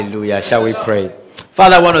Hallelujah. Shall we pray?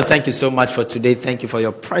 Father, I want to thank you so much for today. Thank you for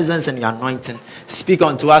your presence and your anointing. Speak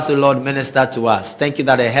unto us, O Lord, minister to us. Thank you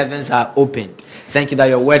that the heavens are opened. Thank you that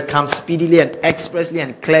your word comes speedily and expressly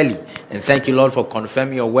and clearly. And thank you, Lord, for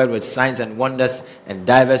confirming your word with signs and wonders and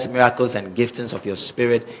diverse miracles and giftings of your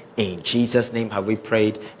spirit. In Jesus' name have we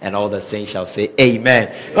prayed, and all the saints shall say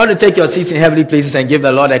amen. You want to take your seats in heavenly places and give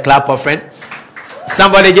the Lord a clap offering?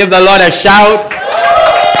 Somebody give the Lord a shout.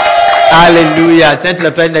 Hallelujah. Turn to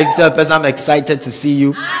the person next to the person, I'm excited to see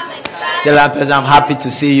you. Tell that person, I'm happy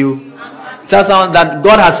to see you. Tell someone that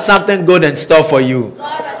God has something good in store for you.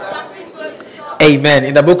 Amen.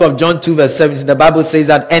 In the book of John 2 verse 17, the Bible says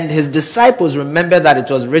that, and his disciples remembered that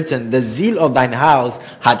it was written, the zeal of thine house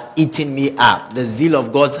had eaten me up. The zeal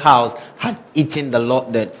of God's house had eaten the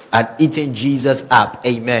Lord, that had eaten Jesus up.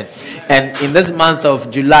 Amen. And in this month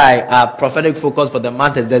of July, our prophetic focus for the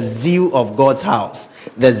month is the zeal of God's house.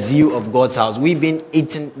 The zeal of God's house. We've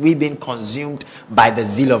been consumed by the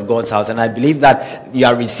zeal of God's house. And I believe that you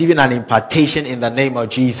are receiving an impartation in the name of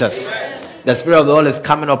Jesus. The Spirit of the Lord is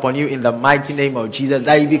coming upon you in the mighty name of Jesus,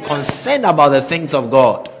 that you be concerned about the things of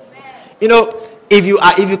God. You know, if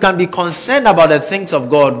you can be concerned about the things of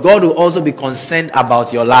God, God will also be concerned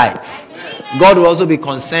about your life. God will also be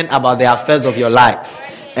concerned about the affairs of your life.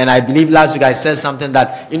 And I believe last week I said something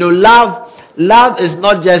that, love is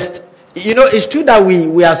not just, it's true that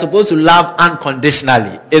we are supposed to love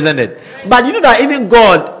unconditionally, isn't it? But you know that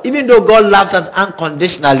even though God loves us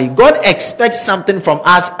unconditionally, God expects something from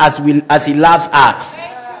us as he loves us.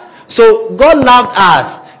 So God loved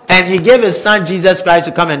us, and he gave his son Jesus Christ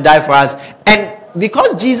to come and die for us. And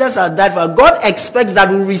because Jesus has died for us, God expects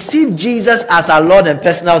that we receive Jesus as our Lord and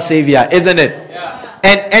personal Savior, isn't it? Yeah.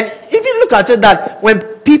 And if you look at it, that when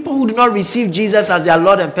people who do not receive Jesus as their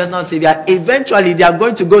Lord and personal Savior, eventually they are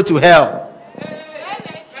going to go to hell.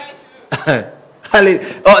 They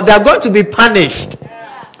are going to be punished.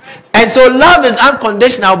 And so love is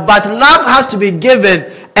unconditional, but love has to be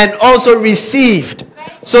given and also received.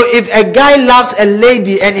 So if a guy loves a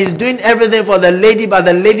lady and he's doing everything for the lady, but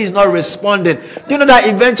the lady is not responding, do you know that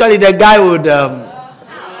eventually the guy would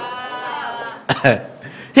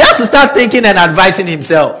he has to start thinking and advising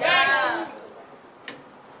himself.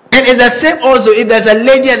 And it's the same also if there's a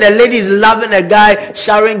lady and the lady is loving a guy,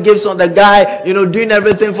 showering gifts on the guy, doing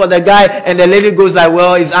everything for the guy, and the lady goes like,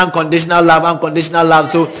 well, it's unconditional love.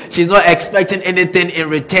 So she's not expecting anything in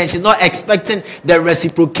return. She's not expecting the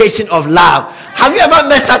reciprocation of love. Have you ever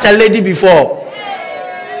met such a lady before?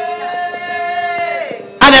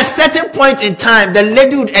 At a certain point in time, the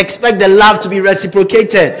lady would expect the love to be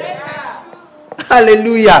reciprocated.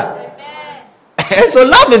 Hallelujah. So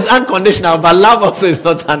love is unconditional, but love also is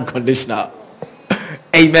not unconditional.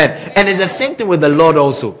 Amen. And it's the same thing with the Lord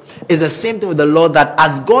also. It's the same thing with the Lord, that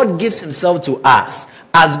as God gives himself to us,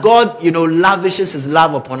 as God, lavishes his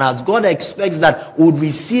love upon us, God expects that we would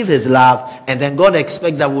receive his love, and then God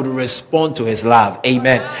expects that we would respond to his love.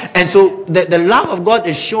 Amen. And so the love of God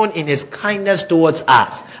is shown in his kindness towards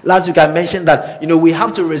us. Last week I mentioned that, we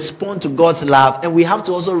have to respond to God's love, and we have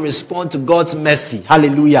to also respond to God's mercy.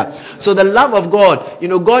 Hallelujah. So the love of God,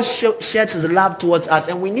 God sheds his love towards us,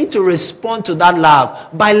 and we need to respond to that love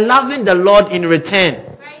by loving the Lord in return.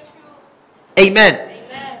 Amen.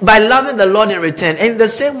 By loving the Lord in return. And in the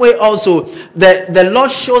same way also, the Lord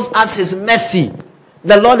shows us his mercy.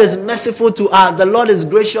 The Lord is merciful to us. The Lord is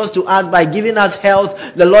gracious to us by giving us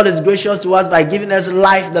health. The Lord is gracious to us by giving us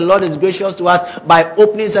life. The Lord is gracious to us by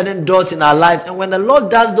opening certain doors in our lives. And when the Lord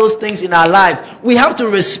does those things in our lives, we have to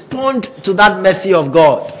respond to that mercy of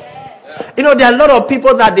God. There are a lot of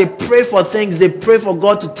people that they pray for things. They pray for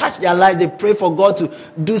God to touch their lives. They pray for God to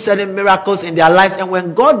do certain miracles in their lives. And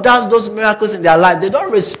when God does those miracles in their lives, they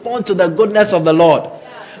don't respond to the goodness of the Lord.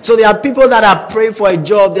 So there are people that are praying for a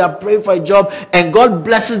job. They are praying for a job, and God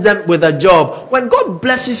blesses them with a job. When God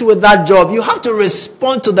blesses you with that job, you have to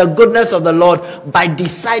respond to the goodness of the Lord by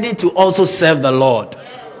deciding to also serve the Lord.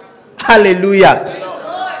 Hallelujah.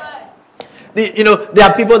 There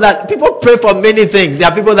are people pray for many things. There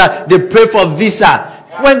are people that they pray for visa.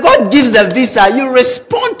 When God gives the visa, you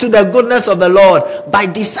respond to the goodness of the Lord by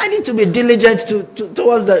deciding to be diligent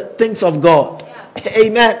towards the things of God.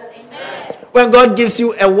 Amen. When God gives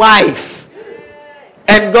you a wife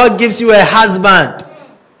and God gives you a husband,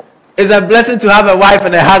 it's a blessing to have a wife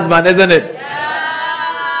and a husband, isn't it?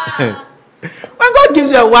 When God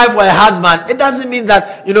gives you a wife or a husband, it doesn't mean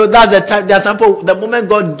that, that's the time. There's some people, the moment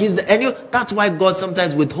God gives, that's why God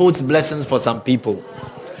sometimes withholds blessings for some people.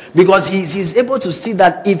 Because he's able to see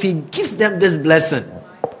that if he gives them this blessing,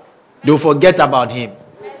 they'll forget about him.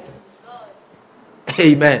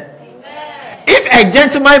 Amen. If a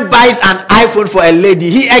gentleman buys an iPhone for a lady,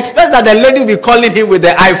 he expects that the lady will be calling him with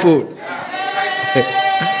the iPhone.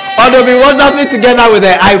 Or they'll be WhatsApping together with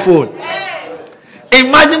the iPhone.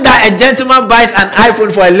 Imagine that a gentleman buys an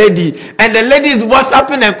iPhone for a lady, and the lady is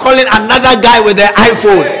WhatsApping and calling another guy with the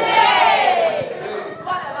iPhone.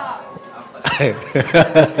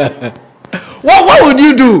 What would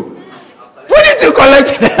you do? Wouldn't you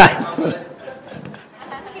collect the iPhone?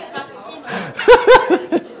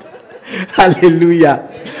 Hallelujah.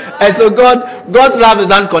 And so God's love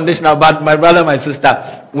is unconditional. But my brother, my sister,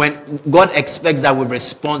 when God expects that we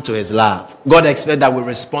respond to his love, God expects that we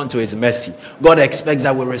respond to his mercy, God expects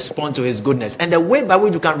that we respond to his goodness. And the way by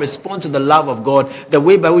which you can respond to the love of God, the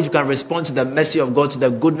way by which you can respond to the mercy of God, to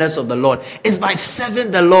the goodness of the Lord, is by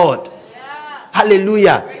serving the Lord.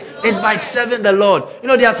 Hallelujah. It's by serving the Lord. You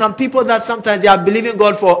know, there are some people that sometimes they are believing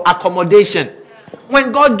God for accommodation.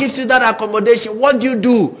 When God gives you that accommodation, what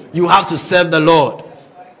do? You have to serve the Lord.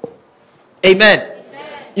 Amen.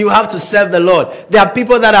 You have to serve the Lord. There are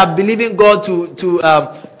people that are believing God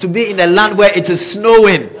to be in a land where it is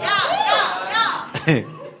snowing.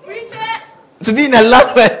 To be in a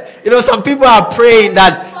land where, you know, some people are praying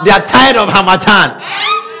that they are tired of Hamatan.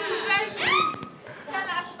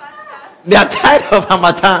 They are tired of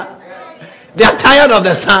Hamatan. They are tired of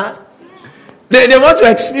the sun. They want to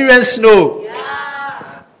experience snow.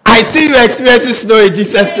 I see you experiencing snow in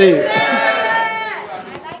Jesus' name.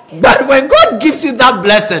 But when God gives you that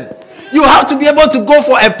blessing, you have to be able to go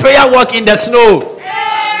for a prayer walk in the snow.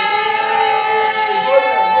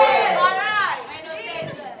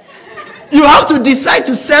 You have to decide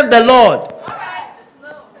to serve the Lord.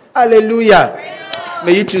 Hallelujah.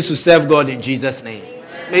 May you choose to serve God in Jesus' name.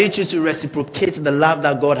 May you choose to reciprocate the love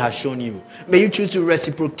that God has shown you. May you choose to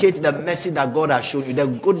reciprocate the mercy that God has shown you, the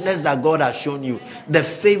goodness that God has shown you, the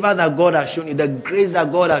favor that God has shown you, the grace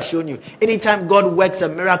that God has shown you. Anytime God works a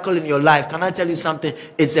miracle in your life, can I tell you something?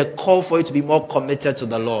 It's a call for you to be more committed to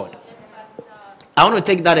the Lord. I want to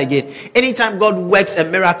take that again. Anytime God works a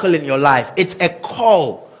miracle in your life, it's a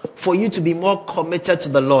call for you to be more committed to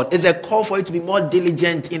the Lord. It's a call for you to be more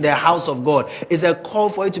diligent in the house of God. It's a call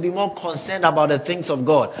for you to be more concerned about the things of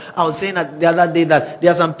God. I was saying that the other day that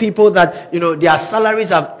there are some people that, you know, their salaries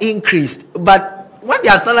have increased, but when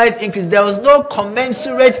their salaries increase, there was no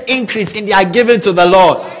commensurate increase in their giving to the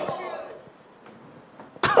Lord.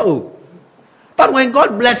 Oh, but when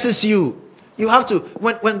God blesses you, you have to,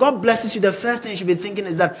 when God blesses you, the first thing you should be thinking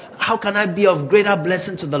is that, how can I be of greater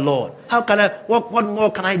blessing to the Lord? What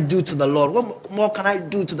more can I do to the Lord? What more can I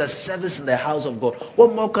do to the service in the house of God?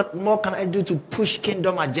 What more can I do to push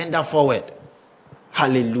kingdom agenda forward?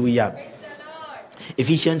 Hallelujah.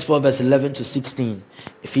 Ephesians 4 verse 11 to 16.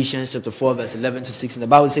 Ephesians chapter 4 verse 11 to 16. The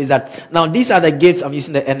Bible says that, now these are the gifts, I'm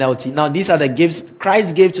using the NLT. Now these are the gifts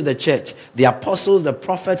Christ gave to the church. The apostles, the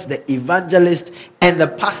prophets, the evangelists, and the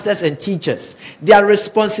pastors and teachers. Their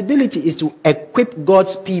responsibility is to equip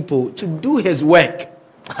God's people to do his work.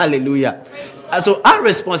 Hallelujah. And so our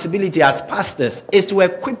responsibility as pastors is to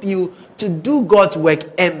equip you to do God's work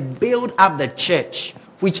and build up the church,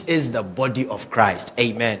 which is the body of Christ.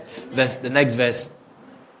 Amen. The next verse.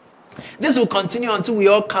 This will continue until we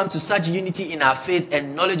all come to such unity in our faith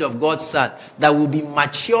and knowledge of God's Son, that we'll be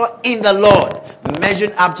mature in the Lord,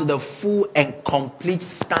 measured up to the full and complete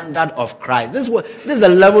standard of Christ. This is the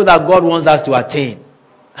level that God wants us to attain.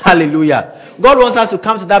 Hallelujah. God wants us to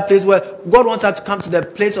come to that place where God wants us to come to the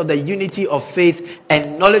place of the unity of faith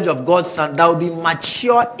and knowledge of God's Son, that will be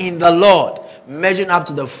mature in the Lord, measuring up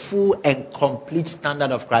to the full and complete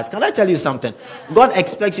standard of Christ. Can I tell you something? God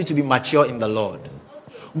expects you to be mature in the Lord.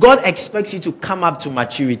 God expects you to come up to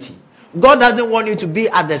maturity. God doesn't want you to be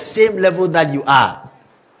at the same level that you are.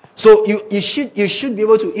 So you should be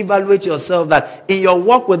able to evaluate yourself that in your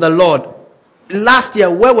walk with the Lord, last year,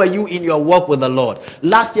 where were you in your walk with the Lord?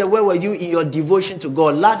 Last year, where were you in your devotion to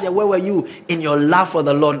God? Last year, where were you in your love for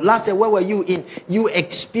the Lord? Last year, where were you in you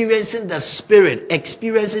experiencing the Spirit,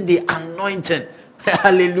 experiencing the anointing?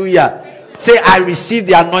 Hallelujah. Say, I receive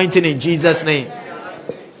the anointing in Jesus' name.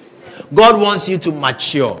 God wants you to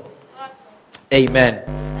mature.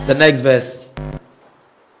 Amen. The next verse.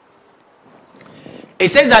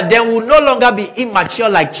 It says that then we will no longer be immature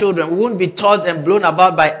like children. We won't be tossed and blown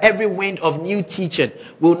about by every wind of new teaching.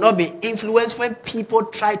 We will not be influenced when people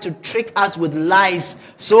try to trick us with lies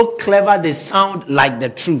so clever they sound like the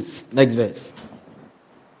truth. Next verse.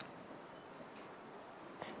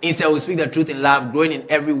 Instead, we speak the truth in love, growing in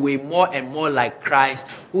every way more and more like Christ,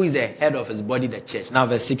 who is the head of his body, the church. Now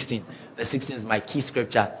verse 16. verse 16 is my key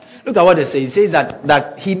scripture. Look at what it says. It says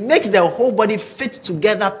that he makes the whole body fit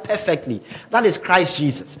together perfectly. That is Christ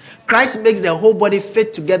Jesus. Christ makes the whole body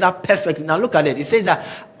fit together perfectly. Now look at it. It says that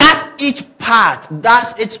as each part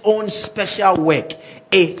does its own special work,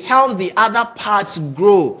 it helps the other parts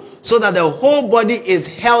grow so that the whole body is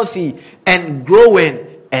healthy and growing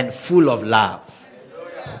and full of love.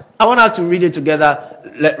 I want us to read it together.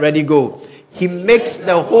 Ready, go. He makes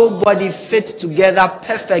the whole body fit together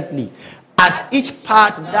perfectly. As each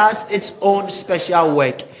part does its own special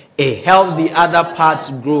work, it helps the other parts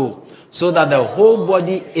grow so that the whole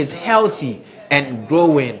body is healthy and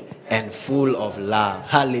growing and full of love.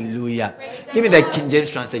 Hallelujah. Give me the King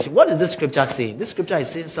James translation. What is this scripture saying? This scripture is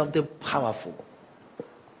saying something powerful.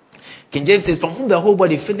 King James says, from whom the whole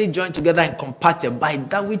body fitly joined together and compacted by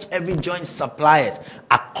that which every joint supplieth,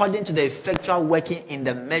 according to the effectual working in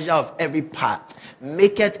the measure of every part,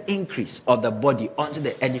 maketh increase of the body unto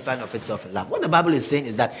the edifying of itself in love. What the Bible is saying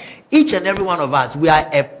is that each and every one of us, we are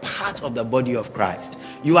a part of the body of Christ.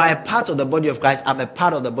 You are a part of the body of Christ. I'm a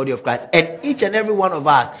part of the body of Christ. And each and every one of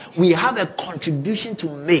us, we have a contribution to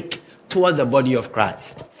make towards the body of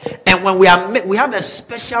Christ. And when we have a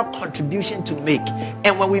special contribution to make.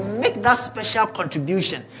 And when we make that special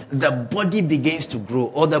contribution, the body begins to grow,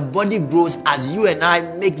 or the body grows as you and I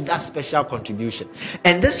make that special contribution.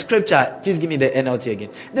 And this scripture, please give me the NLT again.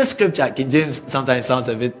 This scripture, King James sometimes sounds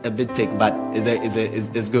a bit thick, but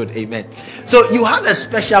is good. Amen. So you have a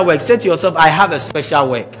special work. Say to yourself, I have a special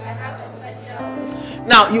work.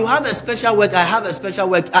 Now, you have a special work. I have a special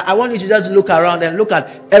work. I want you to just look around and look at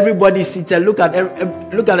everybody seated. Look at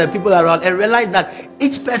the people around and realize that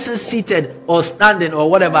each person seated or standing or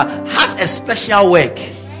whatever has a special work.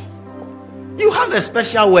 You have a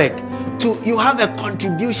special work. You have a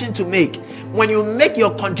contribution to make. When you make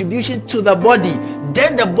your contribution to the body,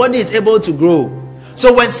 then the body is able to grow.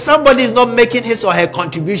 So when somebody is not making his or her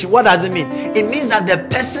contribution, what does it mean? It means that the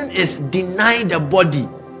person is denying the body.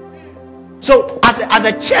 So as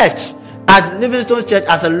a church, as Livingstone Church,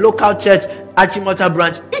 as a local church, Achimota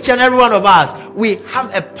branch, each and every one of us, we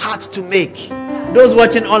have a part to make. Those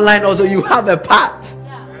watching online also, you have a part.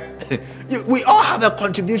 We all have a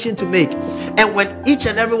contribution to make. And when each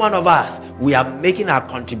and every one of us, we are making our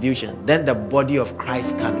contribution, then the body of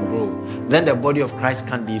Christ can grow. Then the body of Christ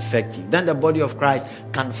can be effective. Then the body of Christ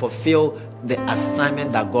can fulfill the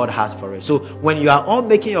assignment that God has for us. So when you are all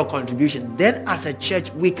making your contribution, then as a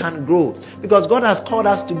church we can grow, because God has called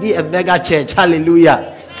us to be a mega church.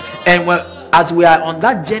 Hallelujah. And as we are on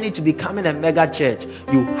that journey to becoming a mega church,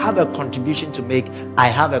 you have a contribution to make. I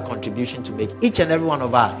have a contribution to make. Each and every one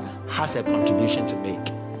of us has a contribution to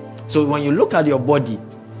make. So when you look at your body,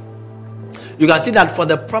 you can see that for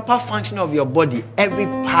the proper function of your body, every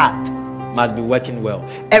part must be working well.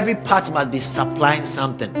 Every part must be supplying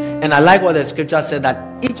something. And I like what the scripture said,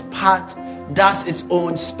 that each part does its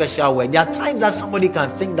own special work. There are times that somebody can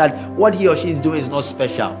think that what he or she is doing is not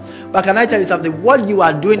special. But can I tell you something? What you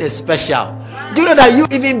are doing is special. Do you know that you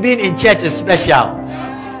even being in church is special?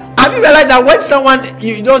 Have you realized that when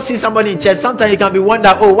you don't see somebody in church, sometimes you can be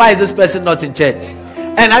wondering, oh, why is this person not in church?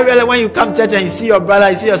 And I realize when you come to church and you see your brother,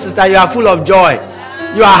 you see your sister, you are full of joy.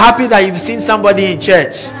 You are happy that you've seen somebody in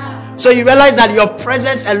church. So you realize that your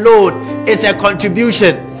presence alone is a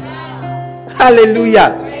contribution.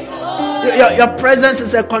 Hallelujah. Your presence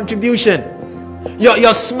is a contribution.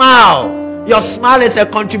 Your smile is a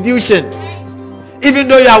contribution. Even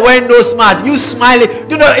though you are wearing nose mask, you smiling.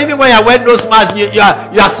 You know, even when you are wearing nose mask, you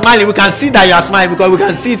are smiling. We can see that you are smiling because we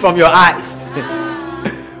can see it from your eyes.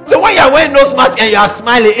 So when you are wearing nose mask and you are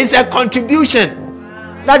smiling, it's a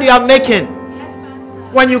contribution that you are making.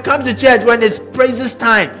 When you come to church, when it's praises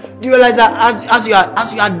time, do you realize that as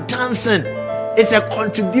you are dancing, it's a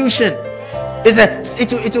contribution.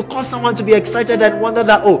 It will cause someone to be excited and wonder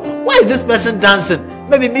that, oh, why is this person dancing?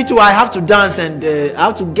 Maybe me too, I have to dance and I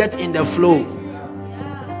have to get in the flow.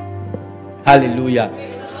 Hallelujah.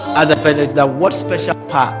 As a parent, that what special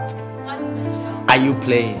part are you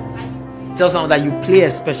playing? Tell someone that you play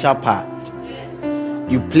a special part.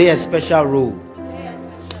 You play a special role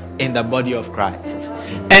in the body of Christ.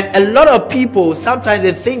 And a lot of people, sometimes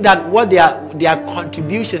they think that what their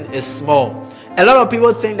contribution is small. A lot of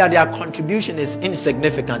people think that their contribution is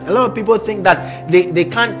insignificant. A lot of people think that they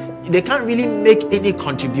can't really make any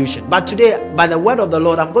contribution. But today, by the word of the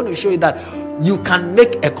Lord, I'm going to show you that you can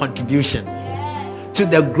make a contribution to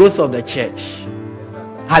the growth of the church.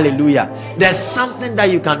 Hallelujah. There's something that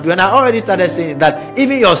you can do. And I already started saying that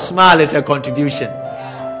even your smile is a contribution.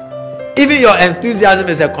 Even your enthusiasm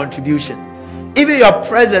is a contribution. Even your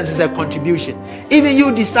presence is a contribution. Even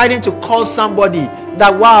you deciding to call somebody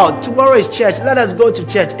that, wow, tomorrow is church, let us go to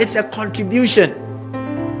church. It's a contribution.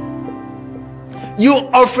 You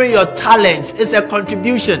offering your talents is a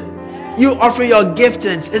contribution. You offering your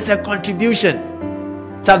giftings is a contribution.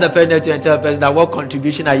 Tell the person and tell the person that, what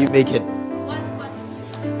contribution are you making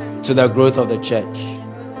to the growth of the church?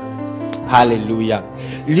 Hallelujah.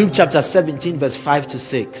 Luke chapter 17 verse 5 to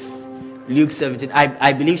 6. Luke 17.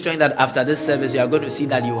 I believe strongly that after this service you are going to see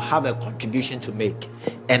that you have a contribution to make.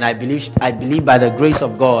 And I believe by the grace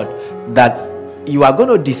of God that you are going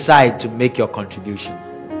to decide to make your contribution.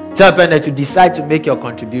 Tell people to decide to make your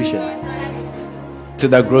contribution to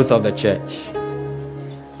the growth of the church.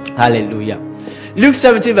 Hallelujah. Luke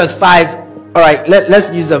 17 verse 5. All right, let's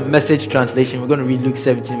use a Message translation. We're going to read Luke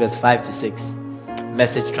 17 verse 5 to 6.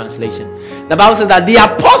 Message translation. The Bible says that the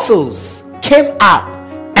apostles came up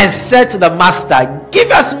and said to the master, give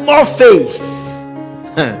us more faith.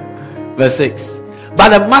 Verse 6. But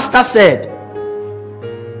the master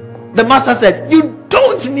said, you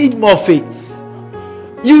don't need more faith.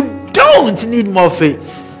 You don't need more faith.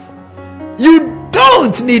 You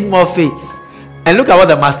don't need more faith. And look at what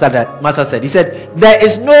the master said. He said, there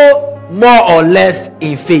is no more or less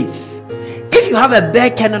in faith. If you have a bare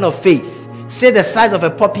kernel of faith, say the size of a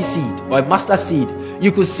poppy seed or a mustard seed,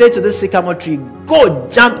 you could say to this sycamore tree, go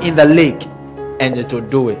jump in the lake, and it will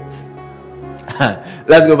do it.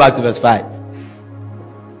 Let's go back to verse 5.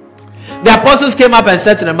 The apostles came up and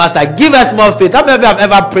said to the master, give us more faith. How many of you have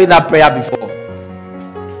ever prayed that prayer before?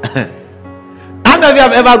 How many of you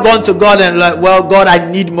have ever gone to God and like, well, God,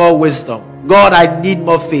 I need more wisdom. God, I need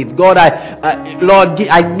more faith. God, Lord,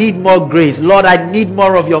 I need more grace. Lord, I need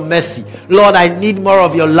more of your mercy. Lord, I need more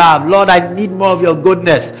of your love. Lord, I need more of your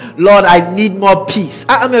goodness. Lord, I need more peace.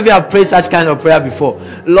 How many of you have prayed such kind of prayer before?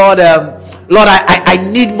 Lord, I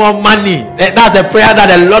need more money. That's a prayer that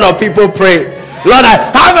a lot of people pray. Lord,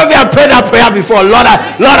 how many of you have prayed that prayer before? Lord,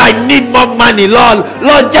 I need more money. Lord,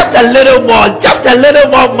 just a little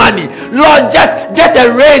more money. Lord, just a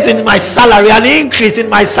raise in my salary, an increase in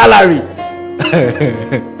my salary.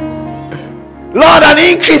 Lord, an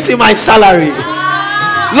increase in my salary.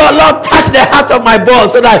 Lord, touch the heart of my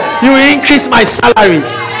boss so that you increase my salary,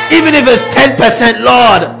 even if it's 10%.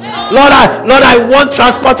 Lord, I want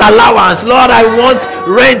transport allowance. Lord, I want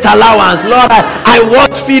rent allowance. Lord, I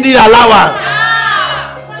want feeding allowance.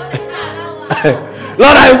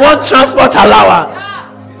 Lord, I want transport allowance.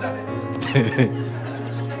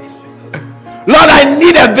 Lord, I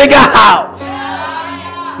need a bigger house.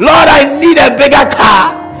 Lord, I need a bigger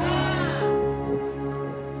car.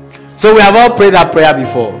 So we have all prayed that prayer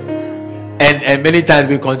before. And many times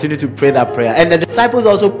we continue to pray that prayer. And the disciples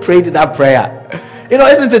also prayed that prayer. You know,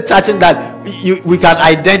 isn't it touching that we can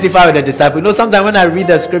identify with the disciples? You know, sometimes when I read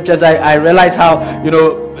the scriptures, I realize how, you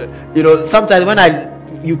know, sometimes when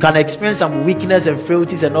you can experience some weakness and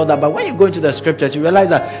frailties and all that. But when you go into the scriptures, you realize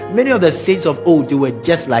that many of the saints of old, they were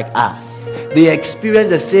just like us. They experienced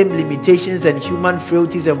the same limitations and human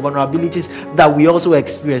frailties and vulnerabilities that we also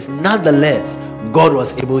experience. Nonetheless, God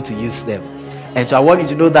was able to use them. And so I want you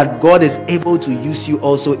to know that God is able to use you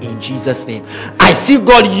also in Jesus' name. I see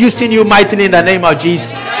God using you mightily in the name of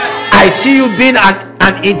Jesus. I see you being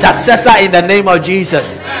an intercessor in the name of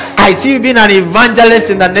Jesus. I see you being an evangelist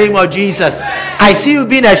in the name of Jesus. I see you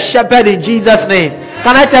being a shepherd in Jesus' name.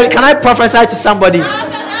 Can I prophesy to somebody?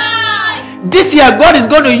 This year, God is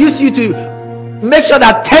going to use you to make sure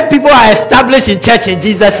that 10 people are established in church in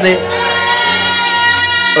Jesus' name.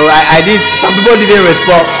 Oh, I did. Some people didn't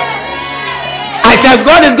respond. I said,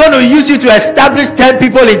 God is going to use you to establish 10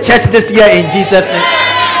 people in church this year in Jesus' name.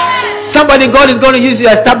 Somebody, God is going to use you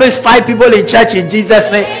to establish 5 people in church in Jesus'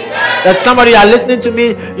 name. There's somebody, you are listening to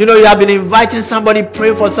me, you know, you have been inviting somebody,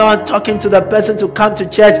 praying for someone, talking to the person to come to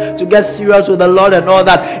church, to get serious with the Lord and all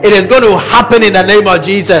that. It is going to happen in the name of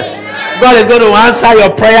Jesus. God is going to answer your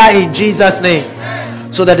prayer in Jesus' name.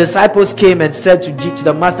 So the disciples came and said to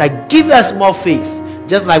the master, give us more faith.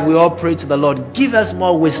 Just like we all pray to the Lord, give us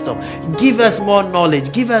more wisdom, give us more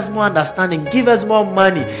knowledge, give us more understanding, give us more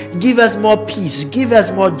money, give us more peace, give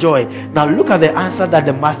us more joy. Now look at the answer that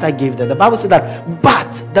the master gave them. The Bible said that,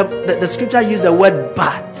 but, the scripture used the word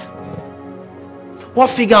but. What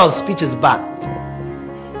figure of speech is but?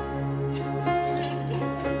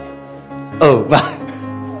 Oh, but.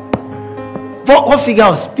 What figure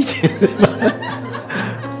of speech is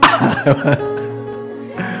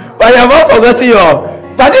but you have all forgotten your.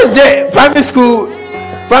 But this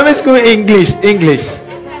primary school English.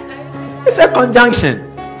 It's a conjunction.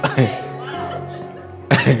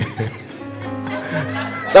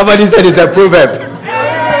 Somebody said it's a proverb.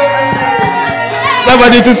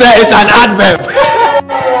 Somebody to say it's an adverb.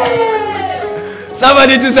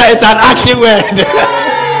 Somebody to say it's an action word.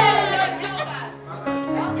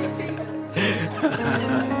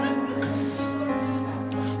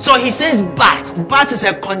 So he says but is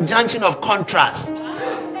a conjunction of contrast.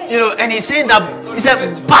 And he's saying that, he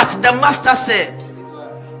said, but the master said,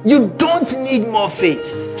 you don't need more faith.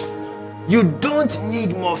 You don't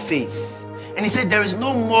need more faith. And he said, there is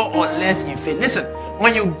no more or less in faith. Listen,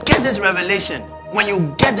 when you get this revelation,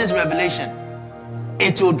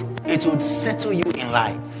 it would settle you in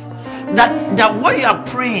life. That what you are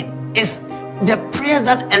praying is the prayers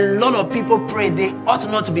that a lot of people pray. They ought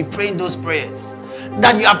not to be praying those prayers.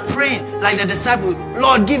 That you are praying like the disciples,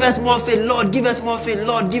 Lord, give us more faith. Lord, give us more faith.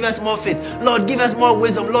 Lord, give us more faith. Lord, give us more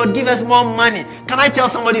wisdom. Lord, give us more money. Can I tell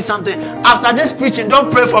somebody something? After this preaching, don't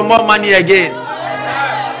pray for more money again.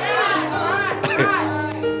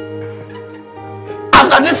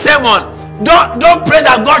 After this sermon, don't pray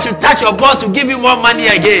that God should touch your boss to give you more money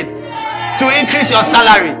again, to increase your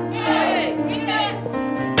salary.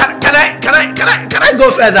 Can I go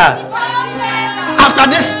further? After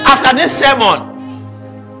this sermon,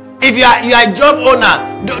 if you are a job owner,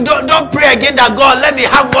 don't pray again that God, let me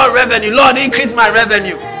have more revenue. Lord, increase my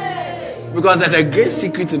revenue. Because there's a great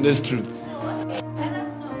secret in this truth.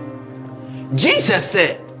 Jesus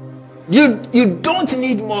said, you don't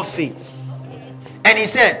need more faith. And he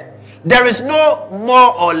said, there is no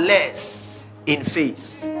more or less in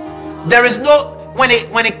faith. There is no, when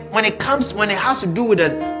it has to do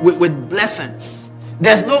with blessings,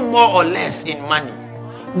 there's no more or less in money.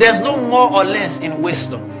 There's no more or less in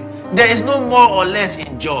wisdom. There is no more or less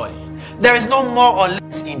in joy. There is no more or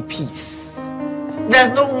less in peace.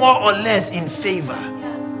 There's no more or less in favor.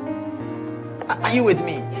 Are you with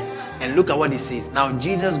me? And look at what he says. Now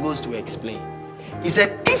Jesus goes to explain. He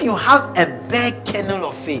said, if you have a bare kernel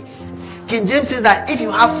of faith, King James says that if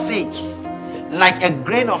you have faith like a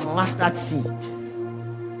grain of mustard seed,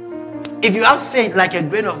 if you have faith like a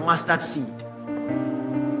grain of mustard seed,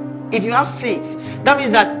 if you have faith, that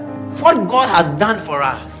means that what God has done for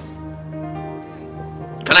us,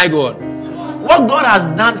 can I go on? What God has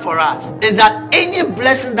done for us is that any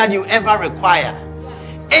blessing that you ever require,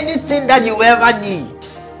 anything that you ever need,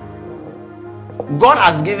 God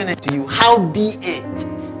has given it to you. How be it?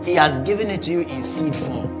 He has given it to you in seed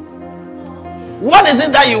form. What is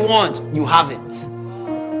it that you want? You have it.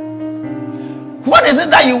 What is it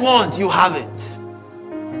that you want? You have it.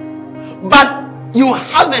 But you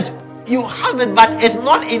have it, but it's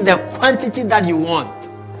not in the quantity that you want.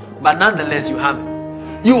 But nonetheless, you have it.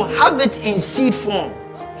 You have it in seed form.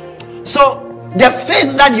 So the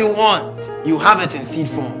faith that you want, you have it in seed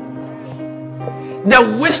form. The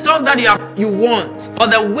wisdom that you want, or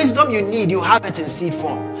the wisdom you need, you have it in seed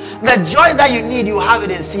form. The joy that you need, you have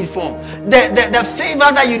it in seed form. The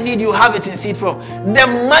favor that you need, you have it in seed form. The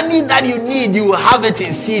money that you need, you have it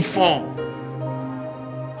in seed form.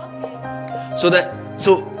 So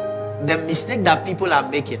the mistake that people are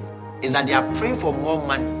making is that they are praying for more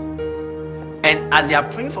money. And as they are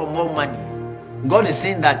praying for more money, God is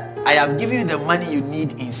saying that I have given you the money you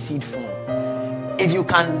need in seed form. If you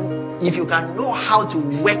can know how to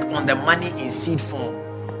work on the money in seed form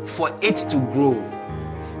for it to grow,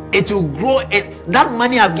 it will grow. That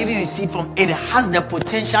money I've given you in seed form, it has the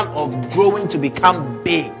potential of growing to become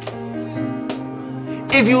big.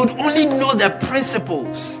 If you would only know the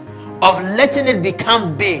principles of letting it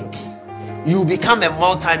become big, you become a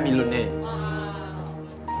multi-millionaire.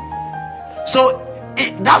 So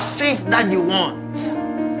that faith that you want,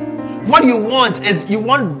 what you want is you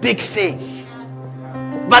want big faith.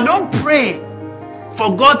 But don't pray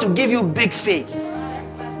for God to give you big faith.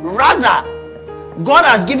 Rather, God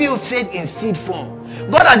has given you faith in seed form.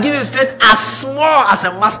 God has given you faith as small as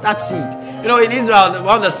a mustard seed. In Israel,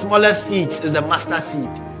 one of the smallest seeds is a mustard seed.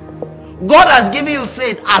 God has given you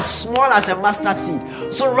faith as small as a mustard seed.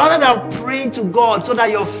 So rather than praying to God so that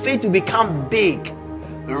your faith will become big,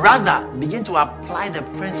 rather begin to apply the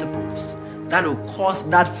principles that will cause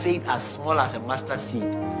that faith as small as a mustard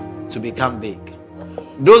seed to become big.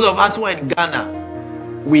 Those of us who are in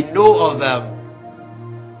Ghana, we know of a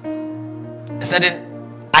certain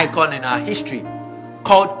icon in our history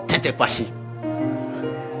called Tete Kwashi.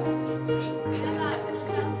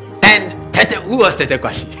 And who was Tete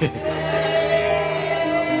Kwashi?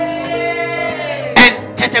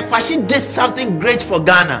 And Tete Kwashi did something great for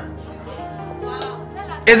Ghana.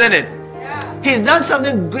 Isn't it? He's done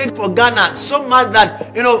something great for Ghana, so much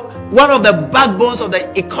that, one of the backbones of the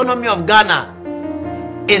economy of Ghana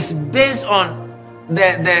is based on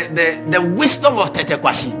the wisdom of Tete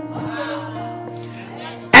Kwashi.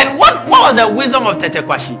 And what was the wisdom of Tete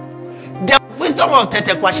Kwashi? The wisdom of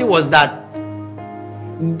Tete Kwashi was that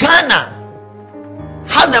Ghana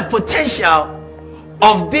has the potential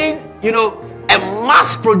of being, a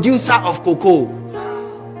mass producer of cocoa.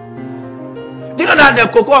 Do you know that the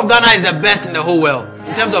cocoa of Ghana is the best in the whole world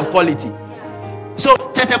in terms of quality? So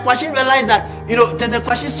Tete Kwashin realized that, Tete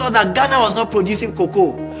Kwashin saw that Ghana was not producing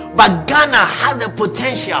cocoa, but Ghana had the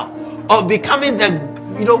potential of becoming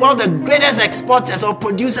one of the greatest exporters or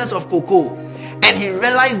producers of cocoa. And he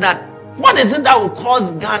realized that what is it that will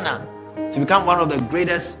cause Ghana to become one of the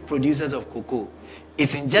greatest producers of cocoa?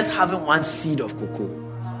 It's in just having one seed of cocoa.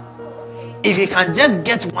 If you can just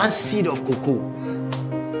get one seed of cocoa,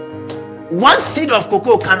 one seed of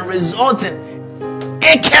cocoa can result in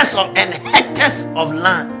acres and hectares of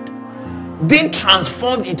land being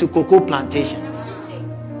transformed into cocoa plantations.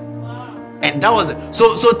 And that was it.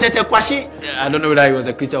 So Tete Kwashin, I don't know whether he was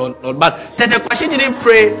a Christian or not, but Tete Kwashin didn't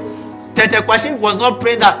pray. Tete Kwashin was not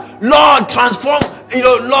praying that, Lord, transform,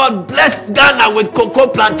 Lord, bless Ghana with cocoa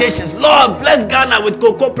plantations. Lord, bless Ghana with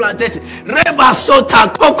cocoa plantations. Reba Sota,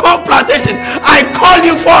 cocoa plantations. I call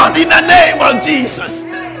you forth in the name of Jesus.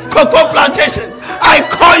 Cocoa plantations, I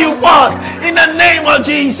call you forth in the name of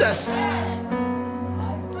Jesus.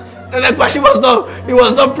 And the question was he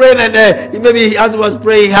was not praying, and maybe as he was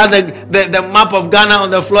praying, he had the map of Ghana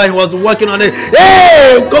on the floor. He was working on it.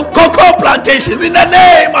 Hey, cocoa plantations in the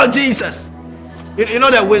name of Jesus. You know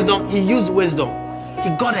that wisdom. He used wisdom. He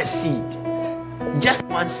got a seed, just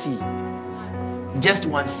one seed,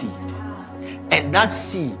 and that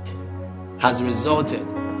seed has resulted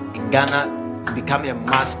in Ghana becoming a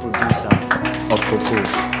mass producer of cocoa.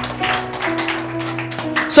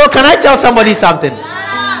 So, can I tell somebody something?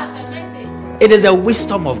 It is the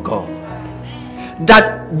wisdom of God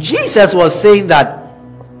that Jesus was saying that,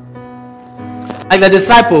 like the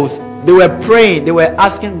disciples, they were praying, they were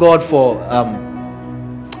asking God for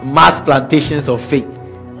mass plantations of faith.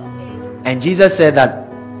 And Jesus said that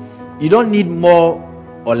you don't need more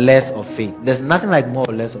or less of faith. There's nothing like more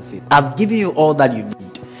or less of faith. I've given you all that you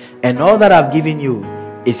need, and all that I've given you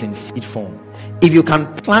is in seed form. If you can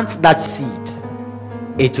plant that seed,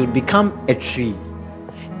 it will become a tree.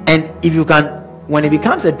 And if you can, when it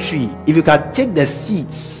becomes a tree, if you can take the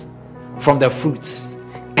seeds from the fruits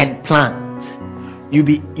and plant, you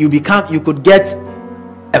could get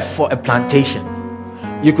a plantation,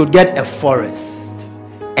 you could get a forest,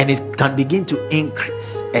 and it can begin to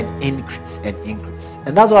increase and increase and increase.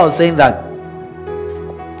 And that's why I was saying that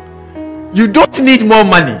you don't need more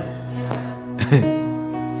money.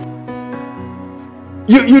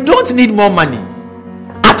 you don't need more money.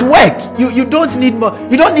 At work, you don't need more.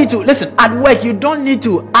 You don't need to listen. At work, you don't need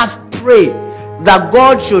to pray that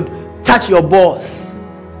God should touch your boss.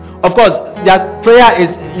 Of course, that prayer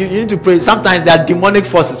is you need to pray. Sometimes there are demonic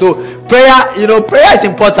forces. So prayer is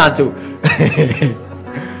important too.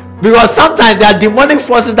 Because sometimes there are demonic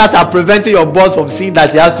forces that are preventing your boss from seeing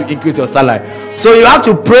that he has to increase your salary. So you have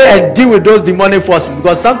to pray and deal with those demonic forces,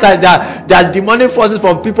 because sometimes there are demonic forces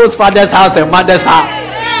from people's father's house and mother's house.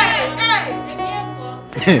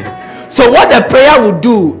 So what the prayer will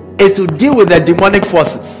do is to deal with the demonic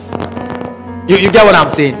forces. You get what I'm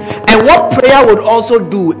saying? And what prayer would also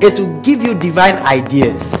do is to give you divine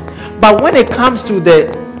ideas. But when it comes to the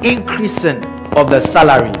increasing of the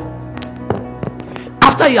salary,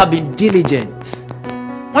 after you have been diligent,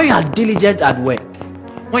 when you are diligent at work,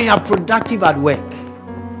 when you are productive at work,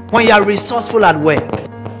 when you are resourceful at work,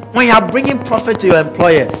 when you are bringing profit to your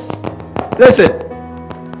employers, listen,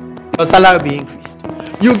 your salary will be increased.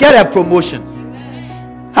 You get a promotion.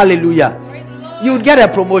 Hallelujah. You get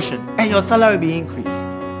a promotion and your salary will be increased.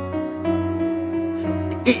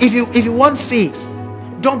 If you want faith,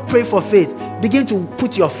 don't pray for faith. Begin to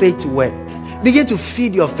put your faith to work. Begin to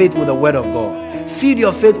feed your faith with the word of God. Feed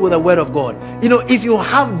your faith with the word of God. If you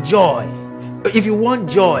have joy, if you want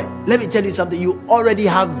joy, let me tell you something. You already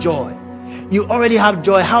have joy. You already have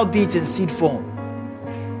joy, howbeit in seed form.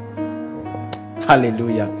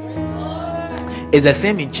 Hallelujah. It's the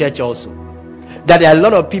same in church also. That there are a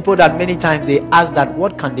lot of people that many times they ask that,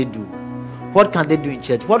 what can they do? What can they do in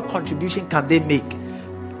church? What contribution can they make?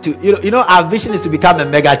 To our vision is to become a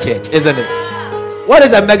mega church, isn't it? What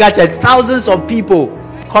is a mega church? Thousands of people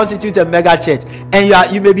constitute a mega church.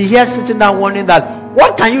 And you may be here sitting down wondering that,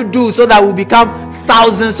 what can you do so that we become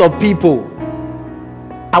thousands of people?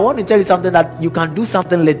 I want to tell you something, that you can do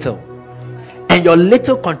something little, and your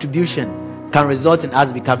little contribution can result in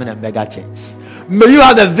us becoming a mega church. May you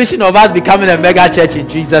have the vision of us becoming a mega church in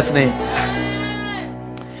Jesus' name.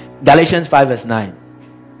 Galatians 5 verse 9.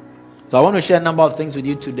 So I want to share a number of things with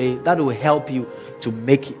you today that will help you to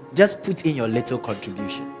just put in your little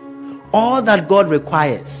contribution. All that God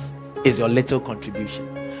requires is your little contribution.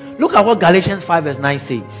 Look at what Galatians 5 verse 9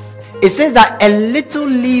 says. It says that a little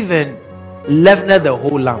leaven leaveneth the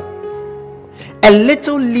whole lump. A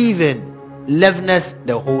little leaven leaveneth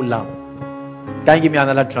the whole lump. Can you give me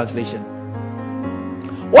another translation?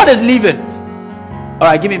 What is leaven? All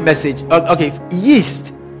right, give me a message. Okay,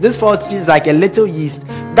 yeast. This first is like a little yeast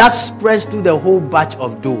that spreads through the whole batch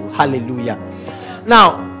of dough. Hallelujah.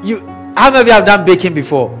 Now, how many of you have done baking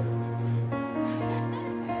before?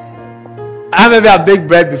 How many of you have baked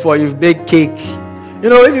bread before? You've baked cake. You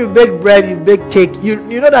know, if you bake bread, you bake cake, you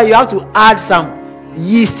know that you have to add some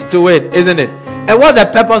yeast to it, isn't it? And what's the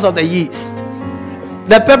purpose of the yeast?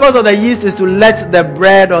 The purpose of the yeast is to let the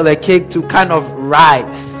bread or the cake to kind of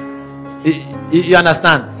rise. You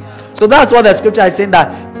understand? So that's what the scripture is saying,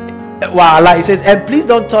 that Allah, it says, and please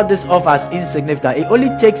don't thought this off as insignificant. It only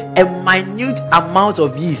takes a minute amount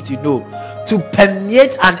of yeast, to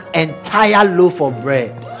permeate an entire loaf of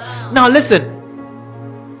bread. Now listen,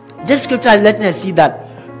 this scripture is letting us see that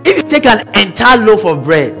if you take an entire loaf of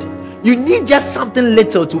bread, you need just something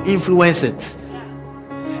little to influence it.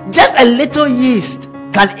 Just a little yeast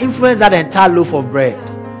can influence that entire loaf of bread.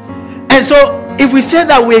 And so if we say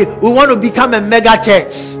that we want to become a mega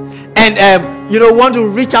church, and want to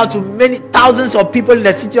reach out to many thousands of people in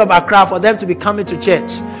the city of Accra for them to be coming to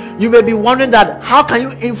church, you may be wondering that how can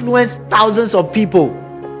you influence thousands of people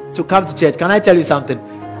to come to church? Can I tell you something?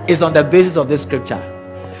 It's on the basis of this scripture,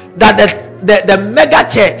 that the mega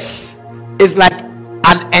church is like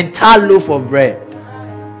an entire loaf of bread.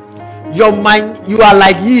 You are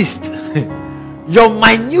like yeast. Your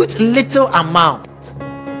minute little amount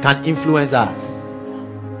can influence us.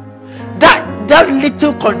 That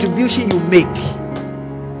little contribution you make,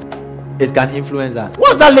 it can influence us.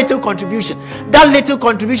 What's that little contribution? That little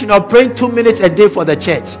contribution of praying 2 minutes a day for the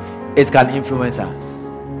church, it can influence us.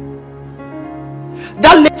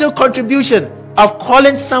 That little contribution of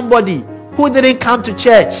calling somebody who didn't come to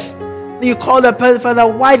church, you call the person, Father,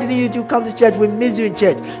 why didn't you come to church? We missed you in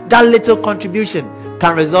church. That little contribution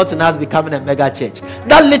can result in us becoming a mega church.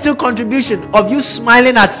 That little contribution of you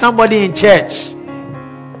smiling at somebody in church,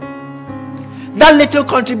 that little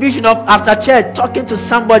contribution of after church talking to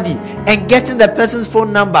somebody and getting the person's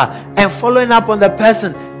phone number and following up on the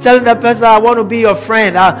person, telling the person, I want to be your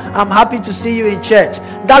friend, I'm happy to see you in church.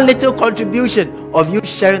 That little contribution of you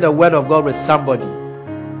sharing the word of God with somebody,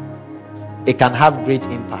 it can have great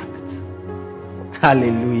impact.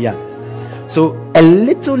 Hallelujah. So a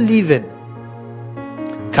little leaven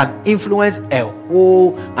can influence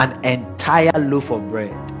an entire loaf of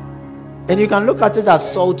bread. And you can look at it as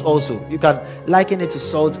salt also. You can liken it to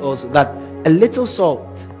salt also. That a little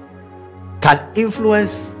salt can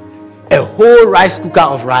influence a whole rice cooker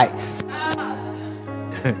of rice.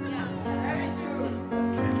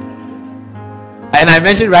 And I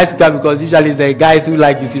mentioned rice cooker because usually it's the guys who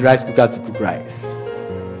like using rice cooker to cook rice.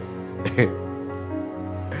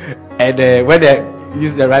 And when they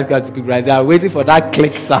use the rice cooker to cook rice, they are waiting for that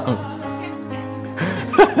click sound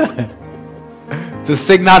to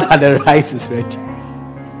signal that the rice is ready.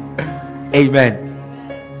 Amen.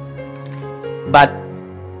 But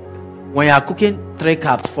when you are cooking 3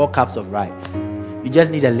 cups, 4 cups of rice, you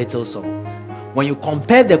just need a little salt. When you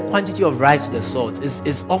compare the quantity of rice to the salt,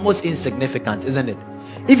 it's almost insignificant, isn't it?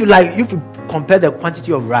 If you compare the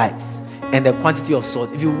quantity of rice and the quantity of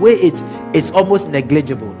salt, if you weigh it, it's almost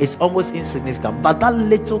negligible. It's almost insignificant. But that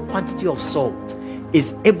little quantity of salt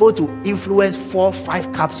is able to influence 4 or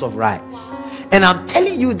 5 cups of rice. And I'm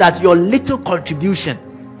telling you that your little contribution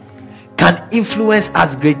can influence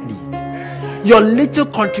us greatly. Your little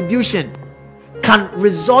contribution can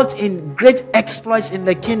result in great exploits in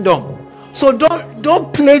the kingdom. So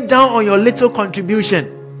don't play down on your little contribution.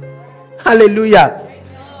 Hallelujah.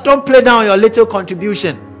 Don't play down on your little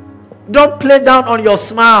contribution. Don't play down on your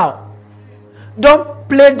smile. Don't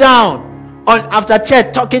play down on after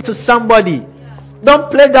church talking to somebody.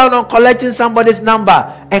 Don't play down on collecting somebody's number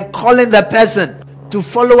and calling the person to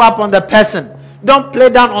follow up on the person. Don't play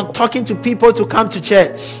down on talking to people to come to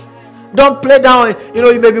church. Don't play down.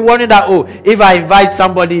 You may be wondering that, if I invite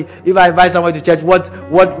somebody to church,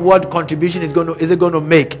 what contribution is it going to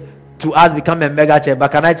make to us become a mega church?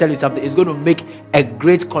 But can I tell you something? It's going to make a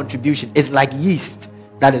great contribution. It's like yeast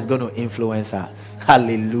that is going to influence us.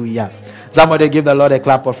 Hallelujah. Somebody give the Lord a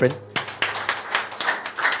clap offering.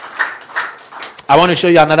 I want to show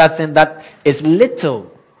you another thing that is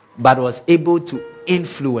little but was able to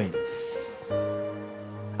influence.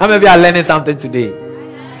 How many of you are learning something today?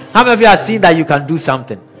 How many of you are seeing that you can do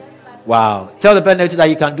something? Wow. Tell the person that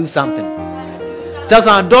you can do something. Tell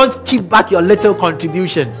someone, don't keep back your little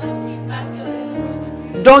contribution.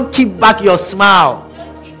 Don't keep back your smile.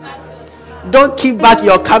 Don't keep back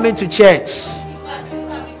your coming to church.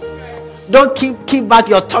 Don't keep back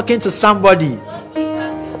your talking to somebody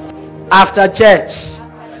after church.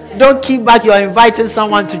 Don't keep back your inviting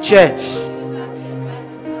someone to church.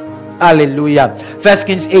 Hallelujah. 1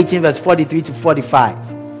 Kings 18 verse 43 to 45.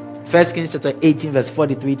 1 Kings chapter 18 verse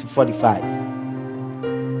 43 to 45.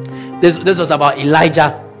 This was about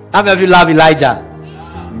Elijah. How many of you love Elijah?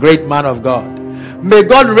 Great man of God. May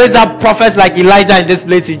God raise up prophets like Elijah in this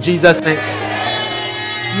place in Jesus' name.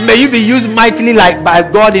 May you be used mightily like by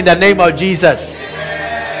God in the name of Jesus.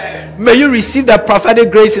 May you receive the prophetic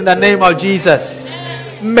grace in the name of Jesus.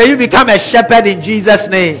 May you become a shepherd in Jesus'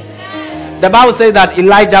 name. The Bible says that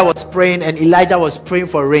Elijah was praying, and Elijah was praying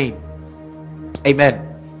for rain. Amen.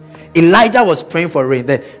 Elijah was praying for rain.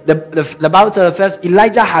 The Bible tells us first,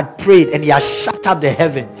 Elijah had prayed and he had shut up the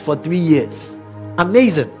heavens for 3 years.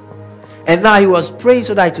 Amazing. And now he was praying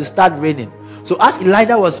so that it would start raining. So as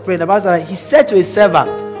Elijah was praying, the Bible said, he said to his servant,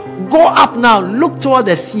 go up now, look toward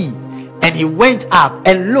the sea. And he went up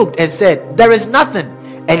and looked and said, there is nothing.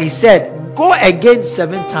 And he said, go again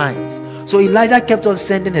 7 times. So Elijah kept on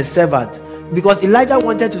sending his servant, because Elijah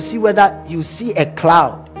wanted to see whether he would see a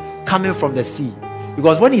cloud coming from the sea.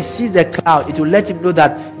 Because when he sees the cloud, it will let him know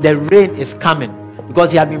that the rain is coming,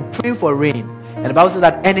 because he had been praying for rain. And the Bible says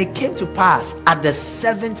that, and it came to pass at the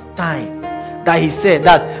 7th time that he said,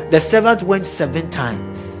 that the servant went 7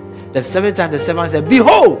 times. The 7th time the servant said,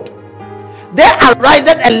 behold, there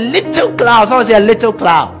ariseth a little cloud. Someone say a little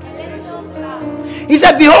cloud. He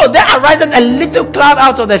said, behold, there ariseth a little cloud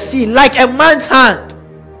out of the sea, like a man's hand.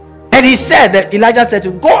 And he said, that Elijah said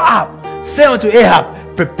to him, go up, say unto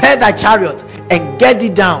Ahab, prepare thy chariot and get thee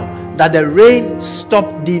down, that the rain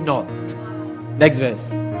stop thee not. Next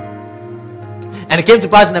verse. And it came to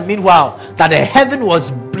pass in the meanwhile that the heaven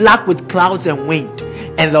was black with clouds and wind,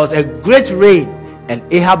 and there was a great rain, and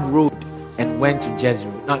Ahab rode and went to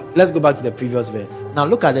Jezreel. Now let's go back to the previous verse. Now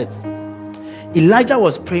look at it. Elijah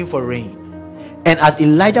was praying for rain, and as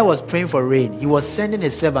Elijah was praying for rain, he was sending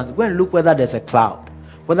his servants, go and look whether there's a cloud,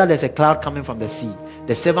 whether there's a cloud coming from the sea.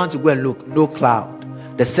 The servant to go and look, no cloud.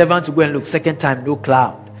 The servant to go and look, 2nd time, no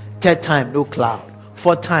cloud. 3rd time, no cloud.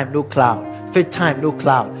 4th time, no cloud. 5th time, no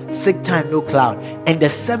cloud. 6th time, no cloud. And the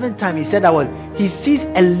 7th time, he said that he sees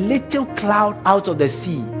a little cloud out of the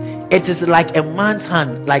sea. It is like a man's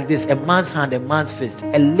hand, like this, a man's hand, a man's fist,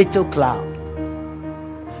 a little cloud.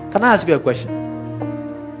 Can I ask you a question?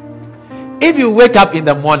 If you wake up in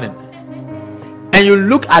the morning and you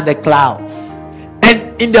look at the clouds,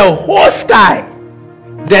 and in the whole sky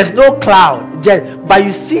there's no cloud, but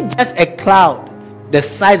you see just a cloud the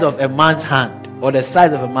size of a man's hand or the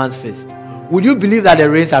size of a man's fist, would you believe that the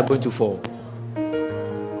rains are going to fall?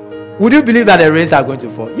 Would you believe that the rains are going to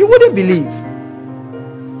fall? You wouldn't believe.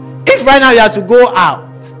 If right now you have to go out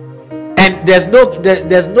and there's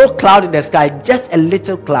no cloud in the sky, just a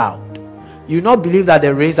little cloud, you not believe that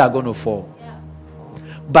the rains are going to fall.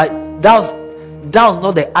 But that was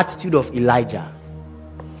not the attitude of Elijah.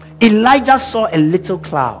 Elijah saw a little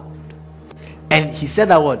cloud, and he said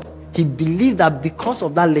that he believed that because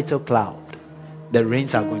of that little cloud, the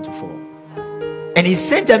rains are going to fall. And he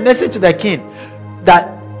sent a message to the king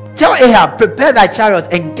that, tell Ahab, prepare thy chariot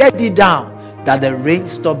and get thee down, that the rain